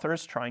the author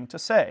is trying to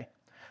say.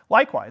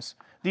 Likewise,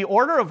 the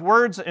order of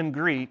words in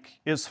Greek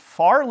is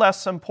far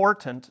less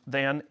important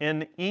than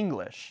in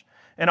English.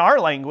 In our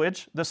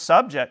language, the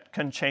subject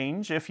can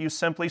change if you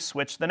simply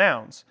switch the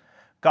nouns.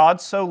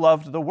 God so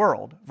loved the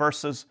world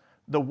versus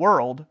the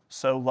world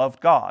so loved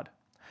God.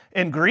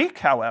 In Greek,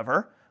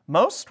 however,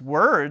 most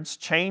words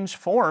change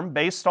form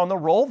based on the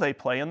role they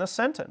play in the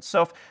sentence.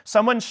 So if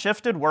someone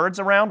shifted words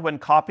around when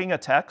copying a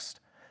text,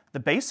 the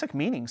basic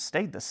meaning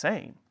stayed the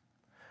same.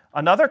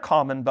 Another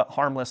common but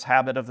harmless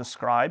habit of the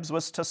scribes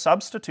was to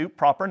substitute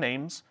proper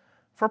names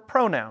for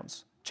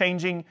pronouns,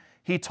 changing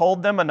 "he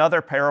told them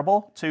another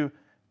parable" to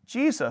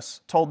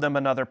 "Jesus told them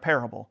another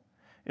parable"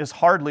 is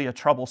hardly a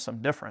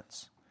troublesome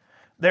difference.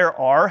 There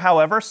are,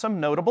 however,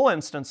 some notable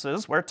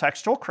instances where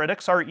textual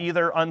critics are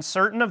either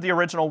uncertain of the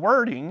original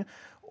wording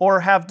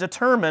or have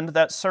determined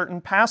that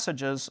certain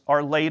passages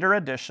are later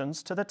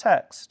additions to the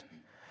text.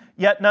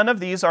 Yet none of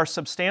these are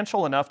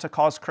substantial enough to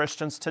cause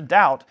Christians to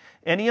doubt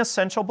any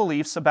essential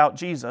beliefs about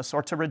Jesus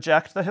or to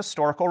reject the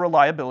historical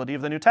reliability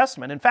of the New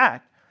Testament. In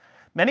fact,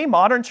 many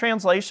modern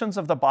translations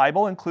of the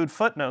Bible include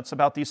footnotes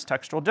about these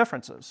textual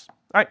differences.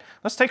 All right,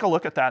 let's take a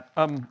look at that.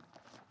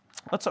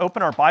 Let's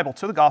open our Bible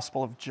to the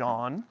Gospel of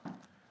John.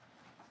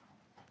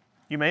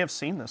 You may have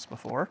seen this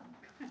before.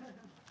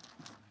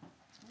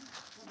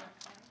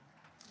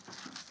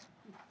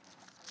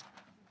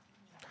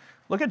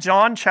 Look at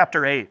John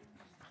chapter 8.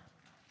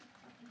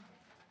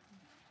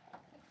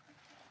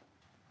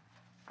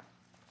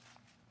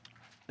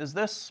 Is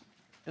this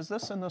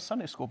in the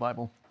Sunday school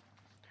Bible?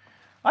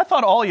 I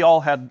thought all y'all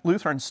had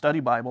Lutheran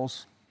study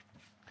Bibles.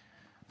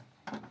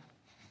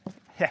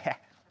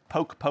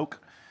 Poke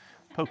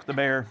the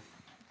bear.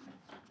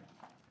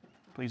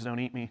 Please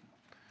don't eat me.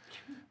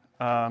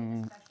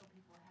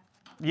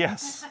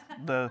 Yes,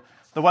 the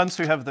ones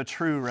who have the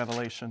true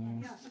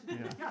revelation.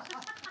 Yeah.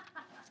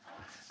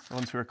 The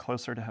ones who are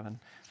closer to heaven.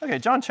 Okay,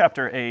 John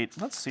chapter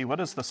 8. Let's see, what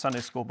does the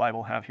Sunday school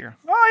Bible have here?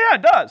 Oh yeah,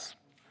 it does.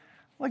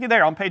 Looky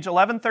there on page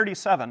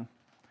 1137.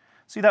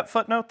 See that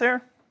footnote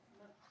there?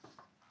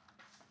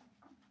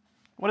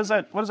 What does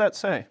that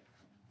say?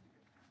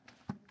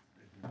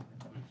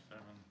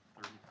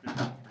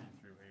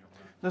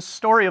 The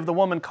story of the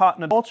woman caught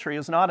in adultery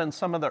is not in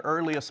some of the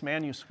earliest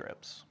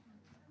manuscripts.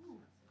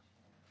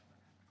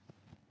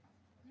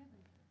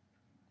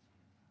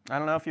 I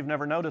don't know if you've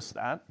never noticed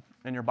that.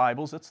 In your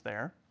Bibles, it's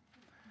there.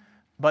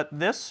 But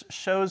this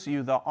shows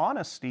you the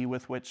honesty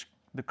with which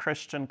the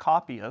Christian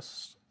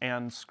copyists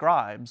and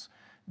scribes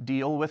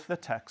deal with the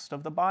text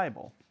of the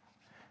Bible.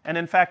 And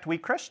in fact, we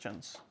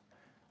Christians.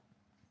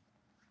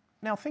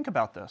 Now think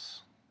about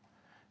this.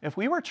 If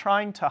we were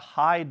trying to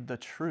hide the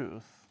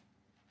truth,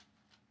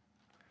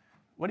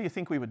 what do you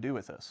think we would do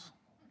with this?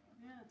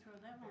 Yeah, throw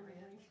that one away.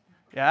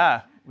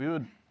 Yeah,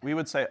 we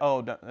would say,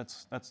 oh,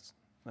 that's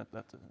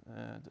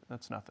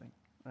nothing.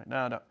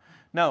 Right?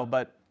 No.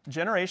 But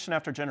generation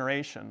after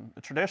generation,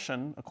 the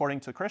tradition,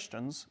 according to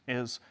Christians,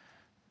 is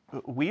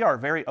we are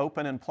very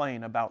open and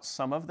plain about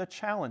some of the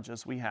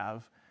challenges we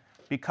have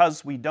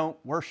because we don't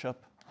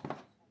worship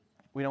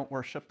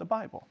the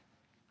Bible.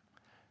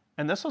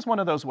 And this is one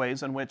of those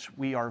ways in which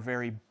we are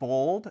very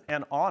bold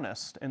and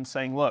honest in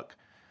saying, look,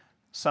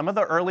 some of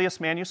the earliest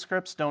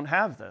manuscripts don't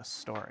have this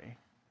story,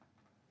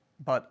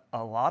 but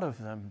a lot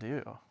of them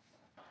do.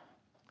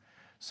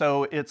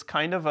 So it's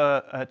kind of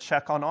a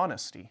check on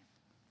honesty.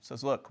 It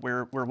says, look,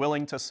 we're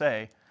willing to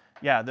say,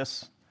 yeah,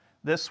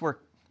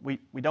 we're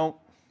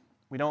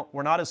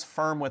not as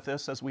firm with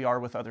this as we are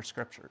with other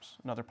scriptures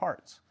and other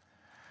parts.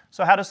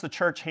 So how does the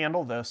church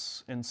handle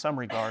this in some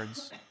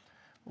regards?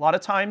 A lot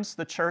of times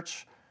the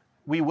church,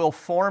 we will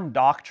form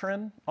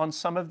doctrine on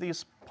some of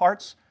these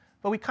parts,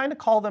 but we kind of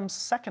call them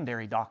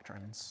secondary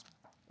doctrines,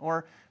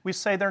 or we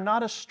say they're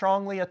not as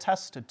strongly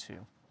attested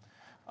to.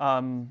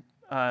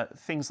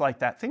 Things like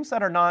that, things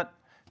that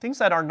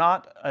are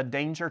not a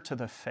danger to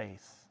the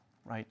faith,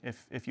 right?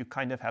 If you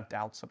kind of have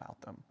doubts about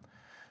them.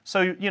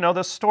 So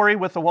the story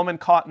with the woman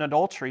caught in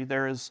adultery,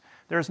 there's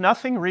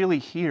nothing really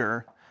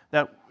here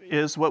that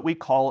is what we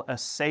call a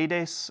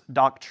sedes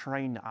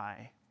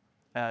doctrinae,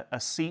 a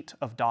seat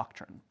of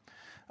doctrine.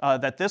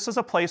 That this is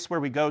a place where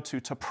we go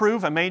to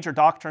prove a major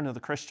doctrine of the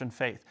Christian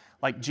faith,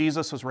 like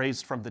Jesus was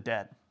raised from the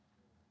dead,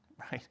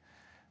 right?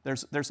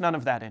 There's none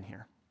of that in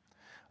here.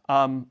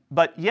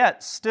 But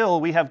yet,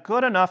 still, we have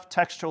good enough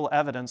textual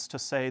evidence to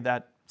say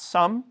that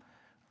some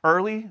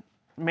early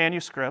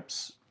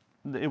manuscripts,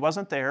 it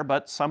wasn't there,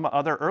 but some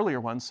other earlier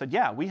ones said,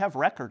 yeah, we have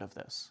record of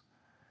this.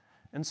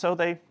 And so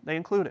they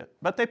include it.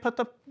 But they put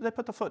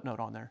the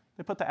footnote on there.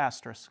 They put the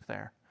asterisk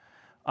there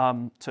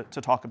to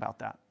talk about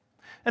that.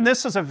 And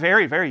this is a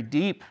very, very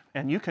deep,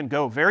 and you can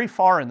go very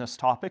far in this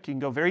topic. You can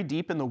go very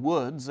deep in the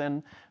woods,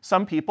 and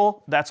some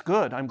people, that's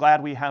good. I'm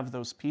glad we have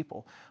those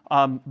people.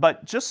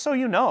 But just so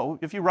you know,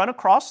 if you run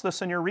across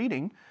this in your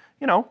reading,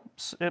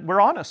 we're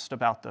honest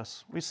about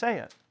this. We say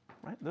it,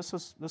 right? This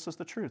is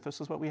the truth. This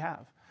is what we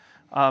have.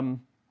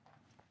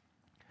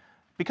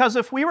 Because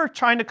if we were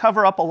trying to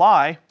cover up a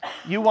lie,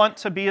 you want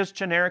to be as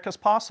generic as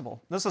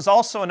possible. This is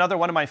also another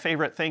one of my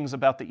favorite things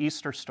about the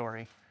Easter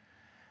story.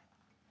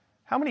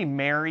 How many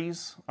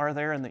Marys are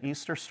there in the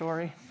Easter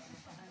story?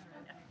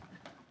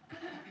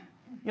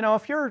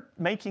 If you're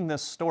making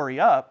this story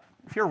up,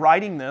 if you're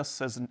writing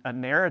this as a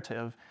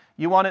narrative,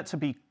 you want it to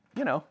be,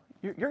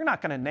 you're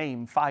not going to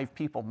name 5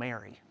 people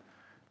Mary.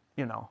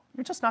 You're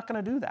just not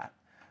going to do that.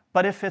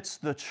 But if it's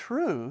the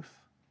truth,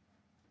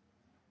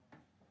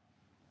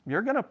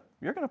 you're going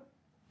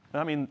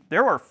to,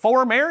 there were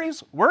 4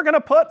 Marys, we're going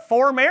to put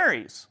 4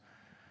 Marys.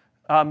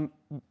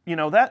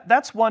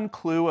 That's one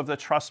clue of the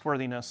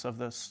trustworthiness of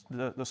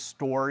the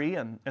story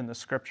and the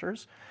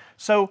scriptures.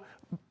 So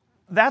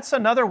that's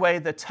another way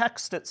the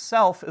text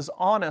itself is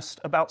honest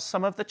about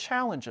some of the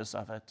challenges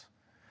of it,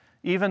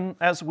 even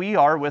as we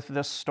are with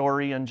this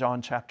story in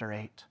John chapter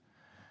 8.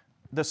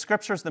 The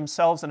scriptures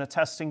themselves, in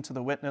attesting to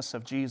the witness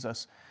of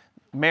Jesus,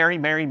 Mary,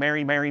 Mary,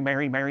 Mary, Mary,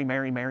 Mary, Mary,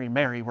 Mary, Mary,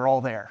 Mary, we're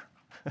all there.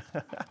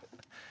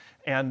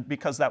 And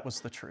because that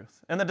was the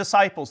truth. And the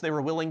disciples, they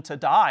were willing to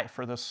die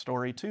for this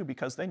story too,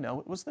 because they know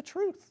it was the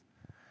truth.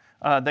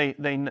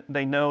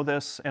 They know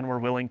this and were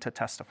willing to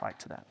testify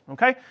to that.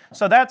 Okay,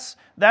 so that's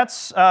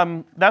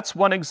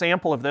one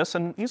example of this,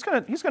 and he's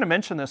gonna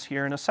mention this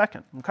here in a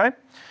second. Okay,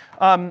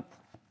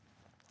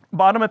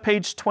 bottom of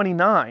page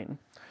 29.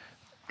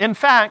 In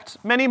fact,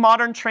 many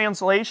modern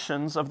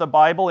translations of the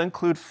Bible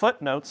include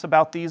footnotes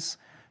about these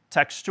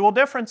textual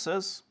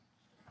differences.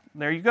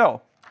 There you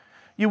go.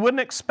 You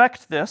wouldn't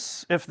expect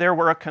this if there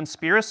were a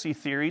conspiracy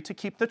theory to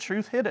keep the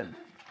truth hidden.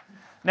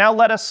 Now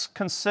let us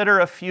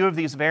consider a few of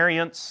these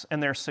variants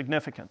and their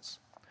significance.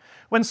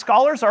 When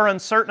scholars are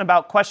uncertain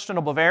about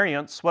questionable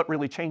variants, what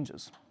really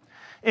changes?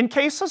 In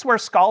cases where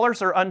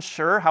scholars are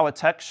unsure how a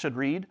text should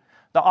read,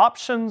 the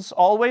options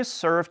always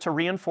serve to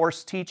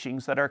reinforce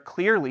teachings that are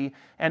clearly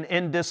and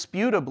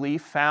indisputably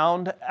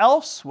found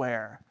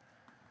elsewhere.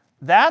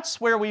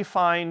 That's where we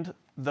find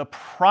the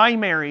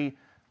primary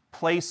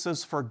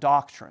places for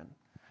doctrine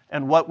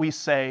and what we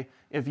say,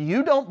 if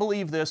you don't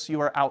believe this,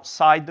 you are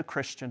outside the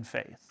Christian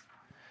faith.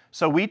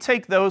 So we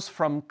take those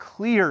from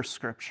clear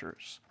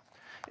scriptures.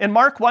 In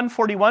Mark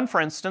 1:41, for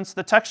instance,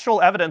 the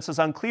textual evidence is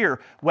unclear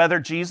whether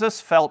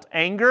Jesus felt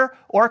anger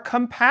or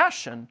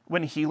compassion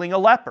when healing a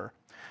leper.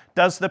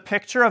 Does the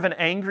picture of an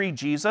angry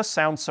Jesus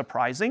sound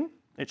surprising?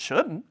 It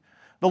shouldn't.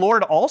 The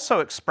Lord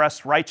also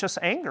expressed righteous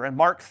anger in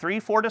Mark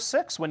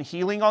 3:4-6 when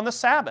healing on the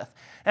Sabbath,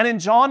 and in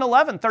John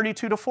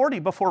 11:32-40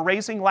 before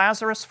raising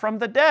Lazarus from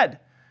the dead.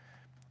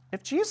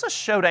 If Jesus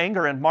showed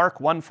anger in Mark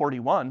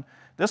 1:41,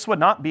 this would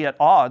not be at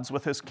odds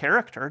with his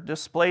character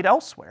displayed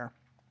elsewhere.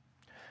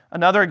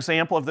 Another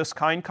example of this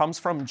kind comes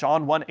from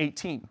John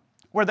 1:18,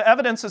 where the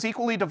evidence is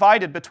equally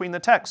divided between the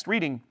text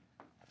reading,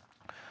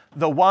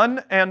 "The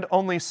one and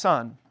only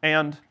Son,"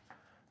 and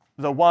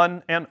 "the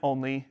one and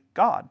only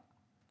God."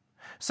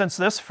 Since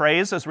this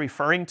phrase is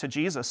referring to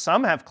Jesus,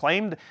 some have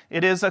claimed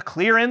it is a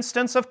clear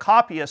instance of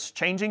copyists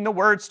changing the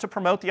words to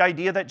promote the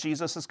idea that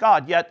Jesus is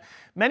God. Yet,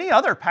 many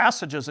other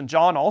passages in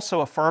John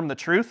also affirm the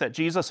truth that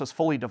Jesus is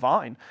fully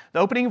divine. The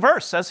opening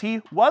verse says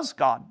he was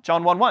God,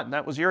 John 1:1.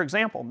 That was your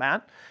example,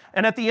 Matt.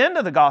 And at the end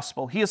of the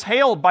gospel, he is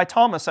hailed by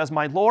Thomas as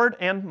my Lord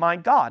and my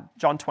God,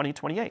 John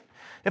 20:28.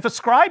 If a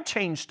scribe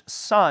changed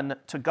Son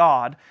to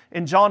God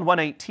in John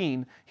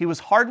 1:18, he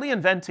was hardly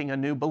inventing a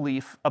new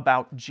belief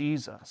about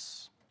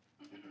Jesus.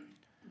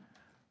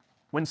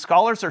 When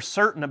scholars are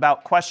certain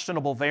about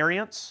questionable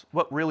variants,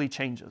 what really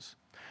changes?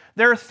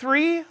 There are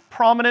three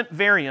prominent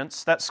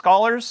variants that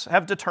scholars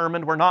have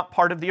determined were not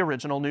part of the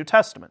original New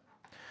Testament.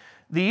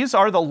 These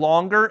are the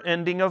longer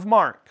ending of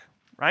Mark,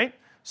 right?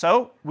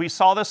 So we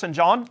saw this in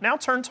John. Now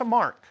turn to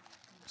Mark.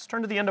 Let's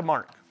turn to the end of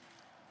Mark.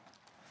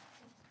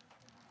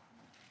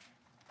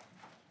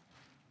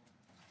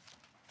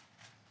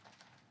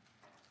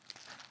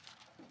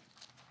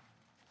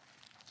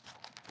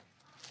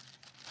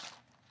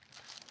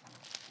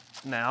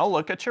 Now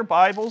look at your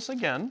Bibles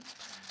again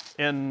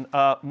in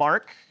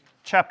Mark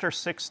chapter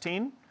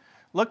 16.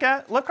 Look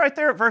right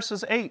there at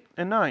verses 8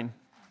 and 9.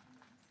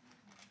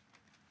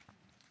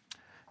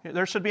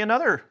 There should be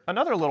another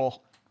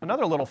little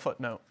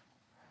footnote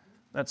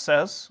that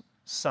says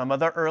some of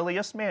the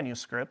earliest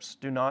manuscripts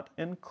do not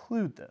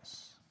include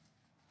this.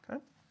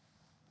 Okay?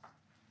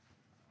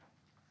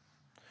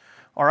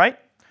 All right.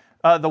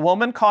 The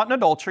woman caught in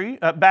adultery,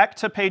 back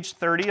to page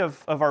 30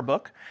 of our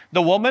book.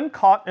 The woman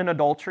caught in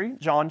adultery,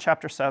 John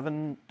chapter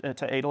 7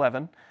 to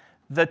 8:11.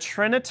 The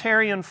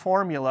Trinitarian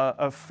formula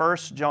of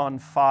 1 John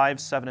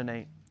 5, 7, and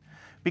 8.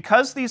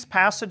 Because these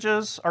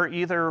passages are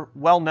either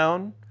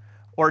well-known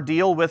or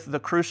deal with the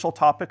crucial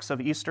topics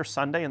of Easter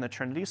Sunday and the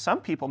Trinity,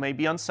 some people may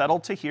be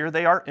unsettled to hear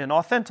they are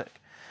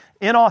inauthentic.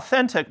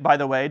 Inauthentic, by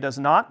the way, does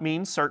not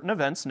mean certain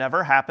events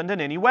never happened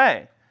in any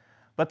way,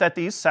 but that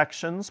these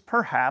sections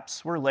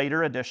perhaps were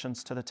later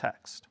additions to the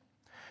text.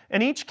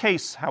 In each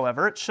case,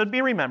 however, it should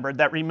be remembered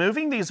that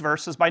removing these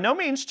verses by no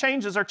means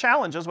changes or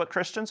challenges what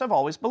Christians have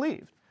always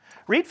believed.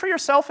 Read for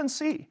yourself and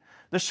see.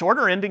 The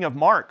shorter ending of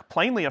Mark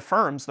plainly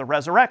affirms the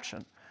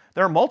resurrection.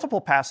 There are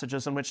multiple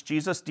passages in which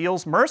Jesus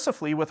deals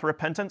mercifully with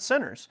repentant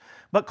sinners,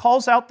 but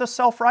calls out the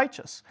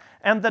self-righteous.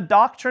 And the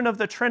doctrine of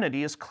the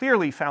Trinity is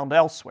clearly found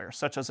elsewhere,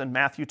 such as in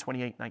Matthew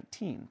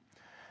 28:19.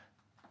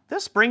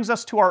 This brings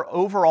us to our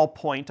overall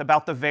point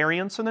about the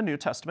variants in the New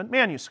Testament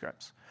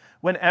manuscripts.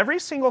 When every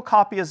single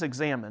copy is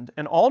examined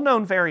and all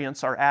known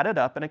variants are added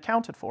up and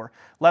accounted for,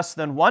 less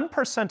than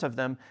 1% of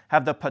them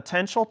have the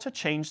potential to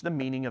change the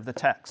meaning of the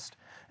text.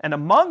 And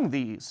among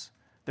these,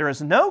 there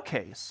is no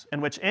case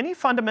in which any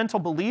fundamental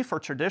belief or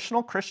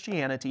traditional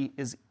Christianity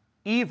is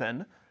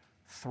even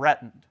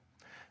threatened.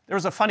 There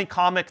was a funny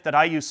comic that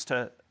I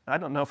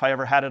don't know if I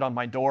ever had it on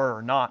my door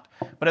or not,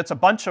 but it's a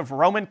bunch of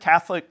Roman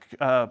Catholic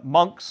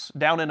monks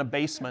down in a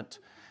basement,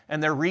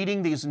 and they're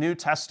reading these New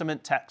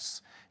Testament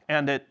texts,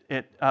 and it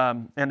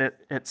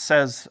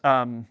says,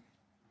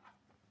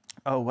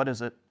 what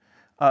is it?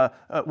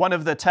 One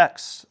of the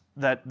texts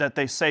that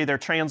they say they're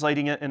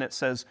translating it, and it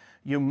says,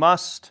 you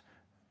must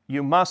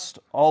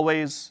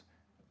always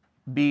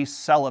be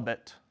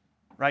celibate.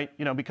 Right?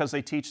 Because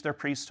they teach their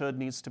priesthood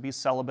needs to be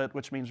celibate,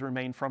 which means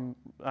remain from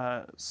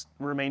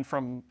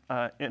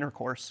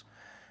intercourse.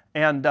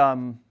 And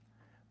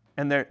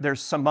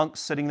there's some monks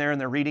sitting there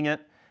and they're reading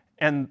it,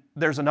 and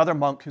there's another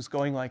monk who's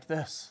going like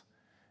this,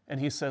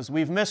 and he says,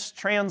 "We've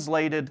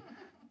mistranslated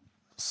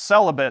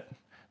celibate.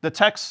 The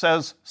text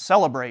says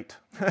celebrate."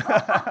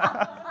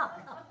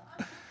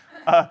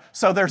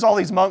 So there's all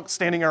these monks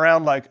standing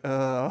around like,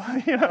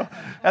 you know,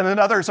 and then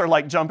others are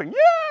like jumping,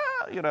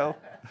 yeah, you know,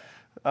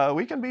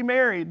 we can be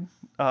married.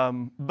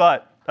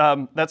 But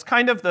that's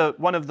kind of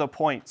one of the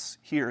points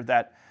here,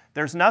 that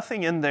there's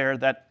nothing in there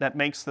that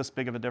makes this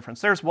big of a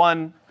difference. He's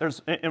going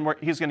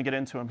to get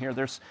into them here.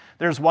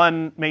 There's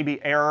one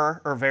maybe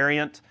error or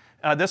variant.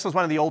 This is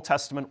one of the Old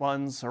Testament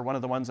ones, or one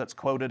of the ones that's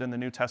quoted in the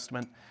New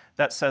Testament,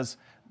 that says,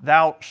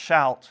 "Thou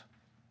shalt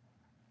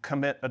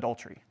commit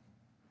adultery."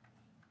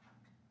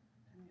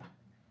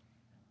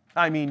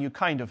 I mean, you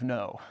kind of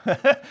know.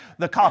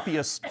 The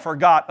copyist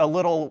forgot a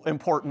little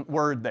important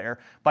word there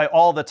by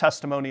all the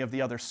testimony of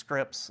the other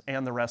scripts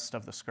and the rest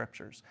of the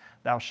scriptures.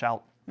 Thou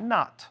shalt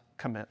not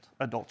commit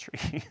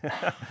adultery.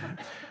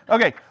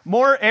 Okay,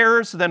 more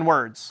errors than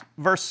words.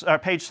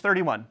 Page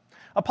 31.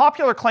 A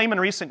popular claim in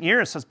recent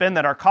years has been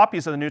that our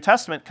copies of the New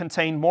Testament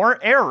contain more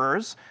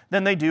errors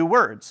than they do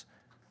words.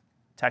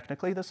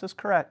 Technically, this is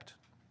correct,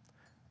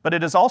 but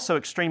it is also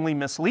extremely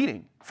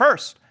misleading.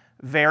 First,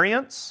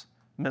 variants,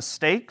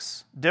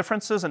 mistakes,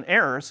 differences, and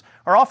errors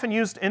are often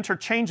used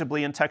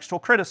interchangeably in textual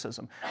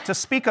criticism. To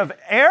speak of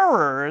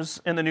errors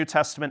in the New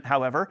Testament,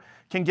 however,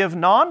 can give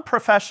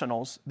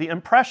non-professionals the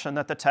impression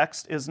that the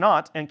text is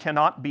not and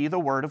cannot be the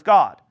Word of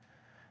God.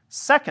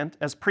 Second,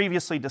 as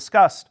previously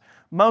discussed,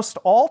 most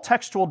all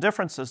textual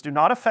differences do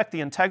not affect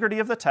the integrity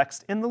of the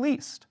text in the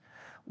least.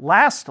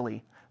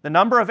 Lastly, the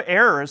number of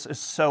errors is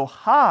so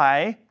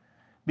high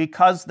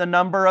because the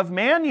number of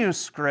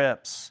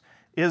manuscripts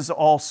is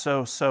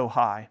also so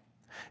high.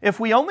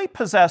 If we only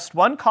possessed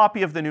one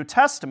copy of the New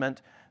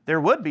Testament, there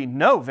would be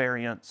no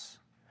variants.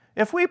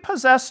 If we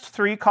possessed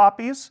 3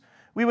 copies,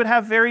 we would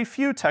have very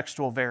few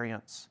textual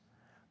variants.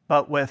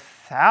 But with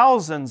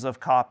thousands of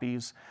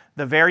copies,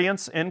 the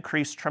variants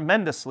increase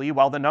tremendously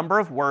while the number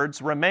of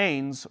words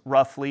remains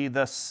roughly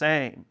the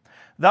same.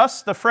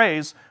 Thus, the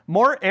phrase,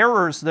 "more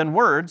errors than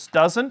words,"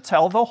 doesn't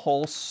tell the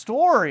whole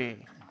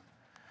story.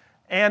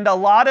 And a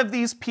lot of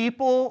these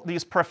people,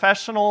 these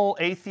professional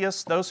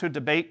atheists, those who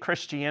debate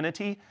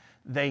Christianity,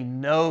 they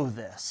know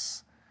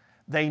this.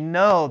 They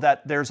know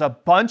that there's a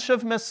bunch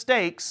of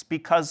mistakes,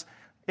 because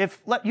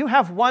if you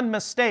have one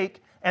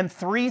mistake and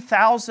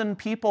 3,000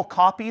 people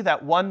copy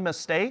that one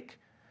mistake,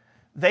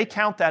 they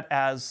count that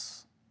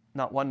as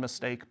not one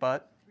mistake,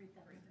 but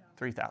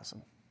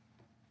 3,000.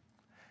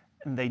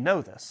 And they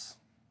know this,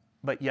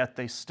 but yet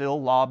they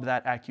still lob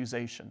that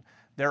accusation.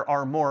 There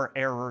are more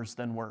errors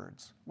than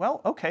words.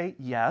 Well, okay,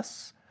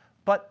 yes,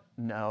 but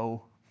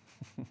no.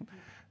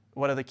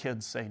 What do the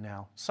kids say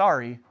now?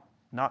 Sorry,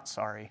 not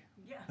sorry.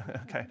 Yeah.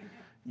 Okay,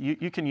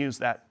 you can use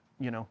that,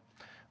 you know,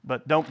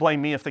 but don't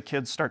blame me if the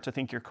kids start to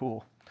think you're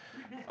cool.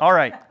 All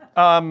right,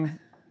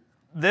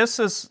 this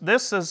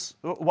is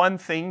one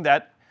thing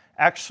that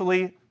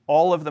actually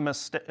all of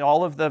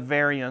the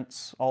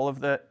variants, all of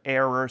the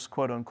errors,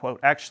 quote unquote,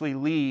 actually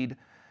lead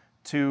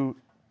to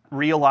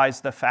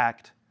realize the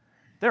fact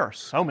there are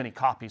so many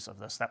copies of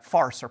this that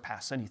far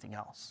surpass anything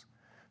else.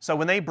 So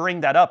when they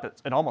bring that up,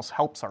 it almost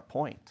helps our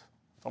point.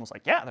 It's almost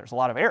like, yeah, there's a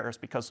lot of errors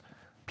because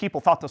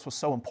people thought this was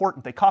so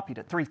important, they copied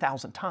it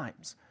 3,000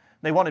 times.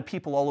 They wanted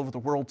people all over the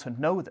world to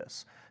know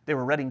this. They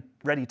were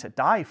ready to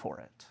die for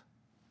it.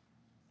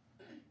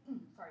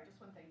 Sorry, just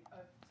one thing.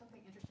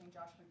 Something interesting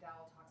Josh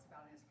McDowell talks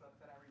about in his book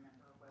that I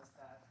remember was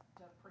that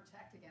to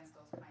protect against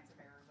those kinds of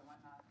errors and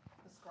whatnot,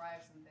 the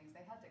scribes and things,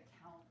 they had to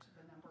count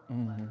the number of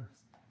letters.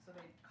 So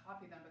they'd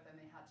copy them, but then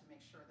they had to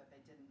make sure that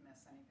they didn't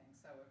miss anything.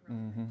 So it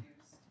really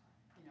reduced,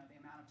 the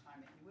amount of time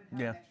that you would have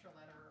an extra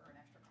letter or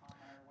an extra comma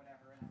or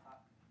whatever. And I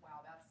thought,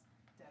 wow, that's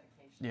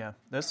dedication. Yeah,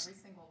 every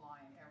single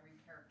line, every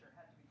character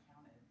had to be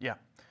counted. Yeah,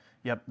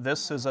 yep.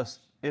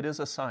 It is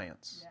a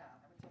science.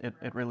 Yeah,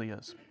 It really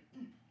is.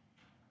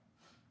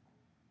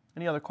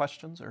 Any other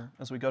questions, or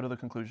as we go to the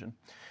conclusion?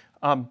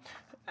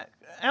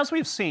 As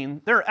we've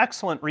seen, there are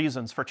excellent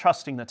reasons for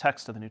trusting the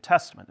text of the New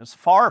Testament. It's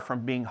far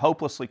from being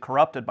hopelessly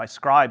corrupted by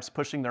scribes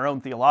pushing their own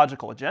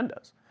theological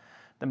agendas.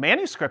 The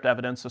manuscript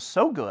evidence is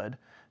so good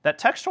that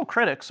textual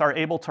critics are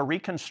able to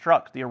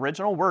reconstruct the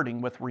original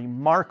wording with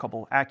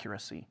remarkable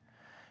accuracy.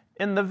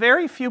 In the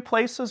very few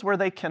places where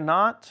they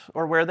cannot,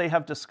 or where they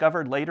have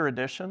discovered later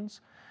additions,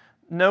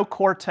 no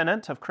core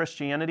tenet of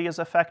Christianity is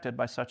affected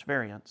by such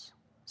variants.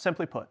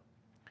 Simply put,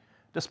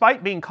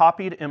 despite being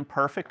copied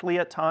imperfectly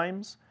at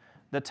times,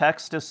 the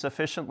text is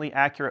sufficiently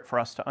accurate for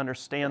us to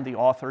understand the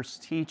author's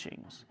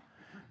teachings.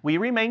 We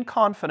remain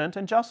confident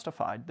and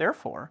justified,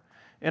 therefore,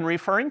 in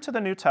referring to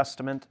the New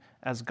Testament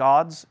as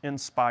God's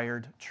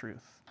inspired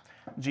truth.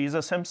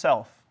 Jesus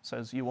himself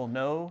says, "You will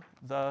know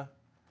the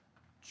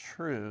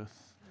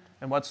truth."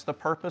 And what's the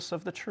purpose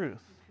of the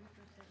truth?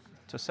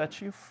 To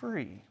set you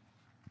free.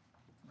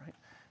 Right?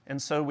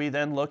 And so we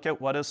then look at,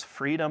 what does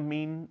freedom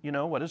mean?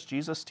 What is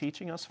Jesus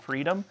teaching us?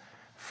 Freedom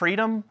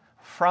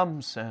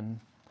from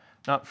sin,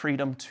 not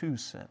freedom to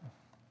sin.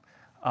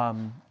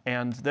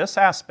 And this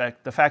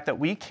aspect, the fact that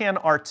we can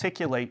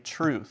articulate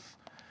truth,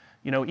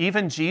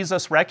 even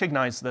Jesus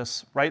recognized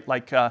this, right?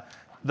 Like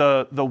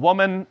the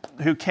woman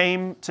who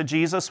came to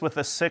Jesus with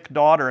a sick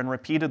daughter and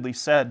repeatedly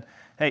said,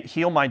 hey,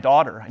 heal my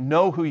daughter. I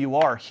know who you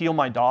are. Heal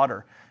my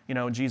daughter.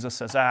 Jesus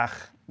says,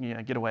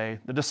 get away.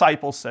 The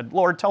disciples said,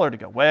 Lord, tell her to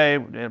go away.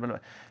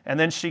 And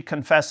then she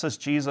confesses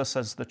Jesus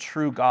as the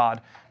true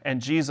God.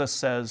 And Jesus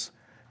says,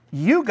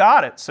 you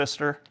got it,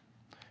 sister.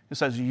 He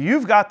says,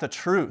 you've got the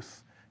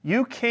truth.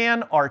 You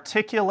can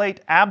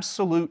articulate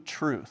absolute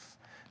truth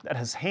that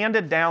is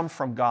handed down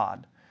from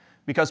God.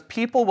 Because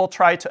people will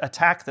try to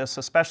attack this,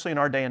 especially in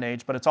our day and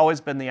age, but it's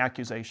always been the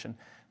accusation.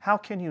 How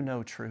can you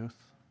know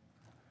truth?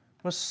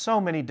 With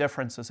so many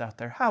differences out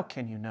there, how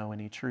can you know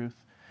any truth?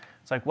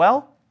 It's like,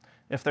 well,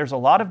 if there's a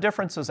lot of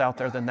differences out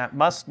there, then that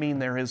must mean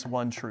there is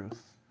one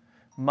truth.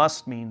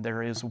 Must mean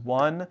there is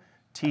one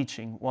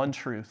teaching, one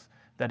truth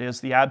that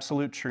is the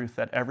absolute truth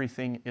that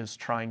everything is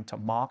trying to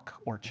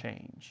mock or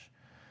change.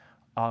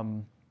 I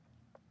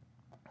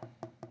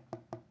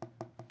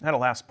had a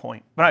last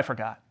point, but I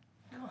forgot.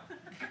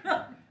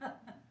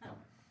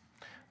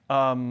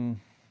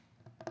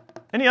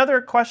 Any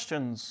other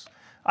questions?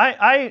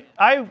 I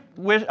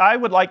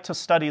would like to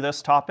study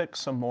this topic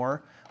some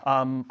more.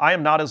 I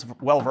am not as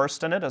well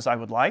versed in it as I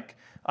would like.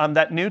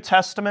 That New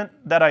Testament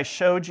that I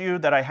showed you,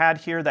 that I had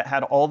here, that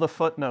had all the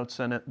footnotes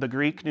in it, the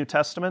Greek New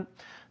Testament,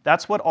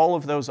 that's what all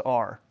of those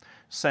are.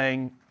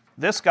 Saying,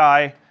 this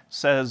guy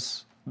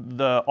says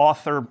the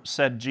author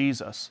said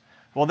Jesus.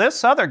 Well,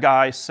 this other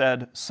guy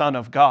said Son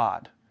of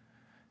God.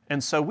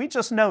 And so we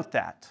just note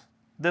that.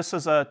 This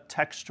is a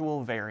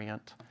textual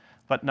variant,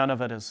 but none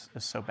of it is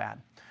so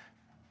bad.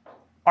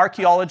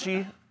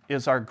 Archaeology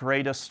is our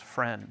greatest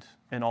friend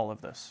in all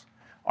of this.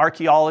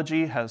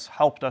 Archaeology has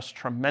helped us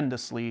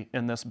tremendously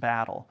in this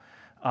battle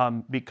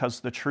because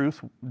the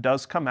truth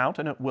does come out,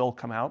 and it will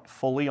come out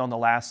fully on the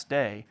last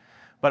day.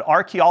 But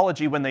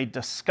archaeology, when they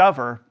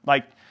discover,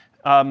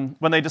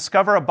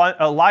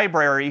 a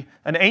library,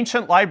 an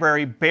ancient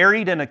library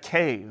buried in a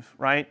cave,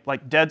 right,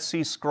 like Dead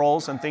Sea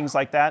Scrolls and things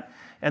like that,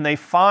 and they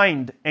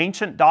find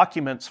ancient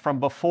documents from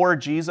before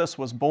Jesus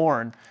was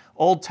born,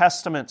 Old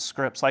Testament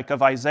scripts like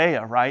of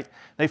Isaiah, right?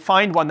 They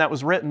find one that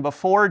was written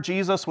before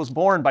Jesus was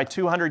born by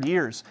 200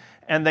 years,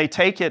 and they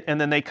take it and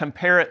then they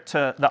compare it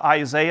to the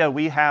Isaiah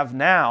we have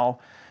now,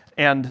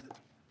 and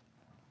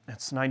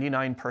it's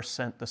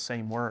 99% the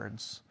same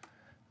words.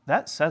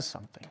 That says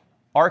something.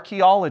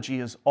 Archaeology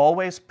is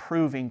always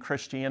proving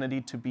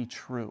Christianity to be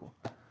true.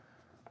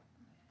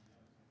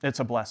 It's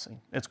a blessing.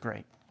 It's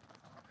great.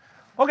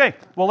 Okay,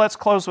 well, let's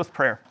close with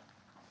prayer.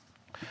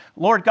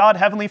 Lord God,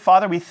 Heavenly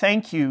Father, we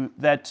thank you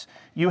that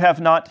you have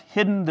not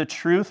hidden the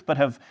truth, but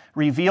have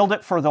revealed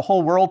it for the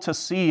whole world to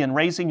see in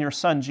raising your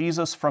Son,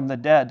 Jesus, from the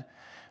dead.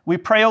 We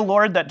pray, O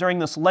Lord, that during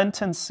this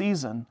Lenten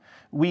season,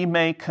 we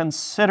may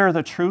consider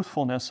the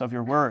truthfulness of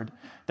your word,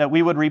 that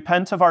we would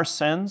repent of our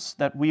sins,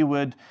 that we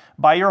would,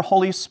 by your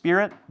Holy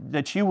Spirit,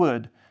 that you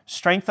would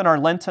strengthen our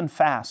Lenten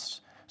fasts,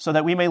 so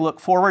that we may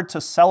look forward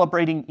to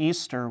celebrating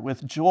Easter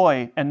with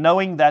joy and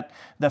knowing that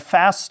the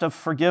fast of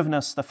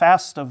forgiveness, the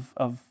fast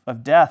of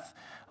death,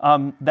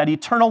 that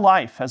eternal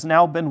life has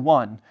now been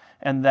won,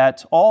 and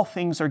that all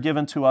things are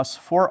given to us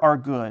for our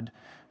good.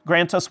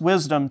 Grant us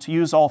wisdom to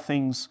use all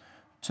things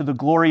to the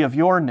glory of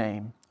your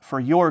name, for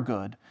your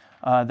good,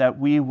 that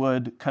we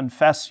would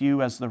confess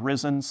you as the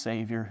risen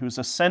Savior who's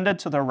ascended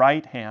to the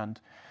right hand.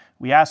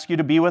 We ask you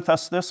to be with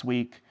us this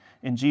week.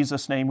 In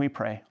Jesus' name we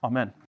pray.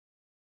 Amen.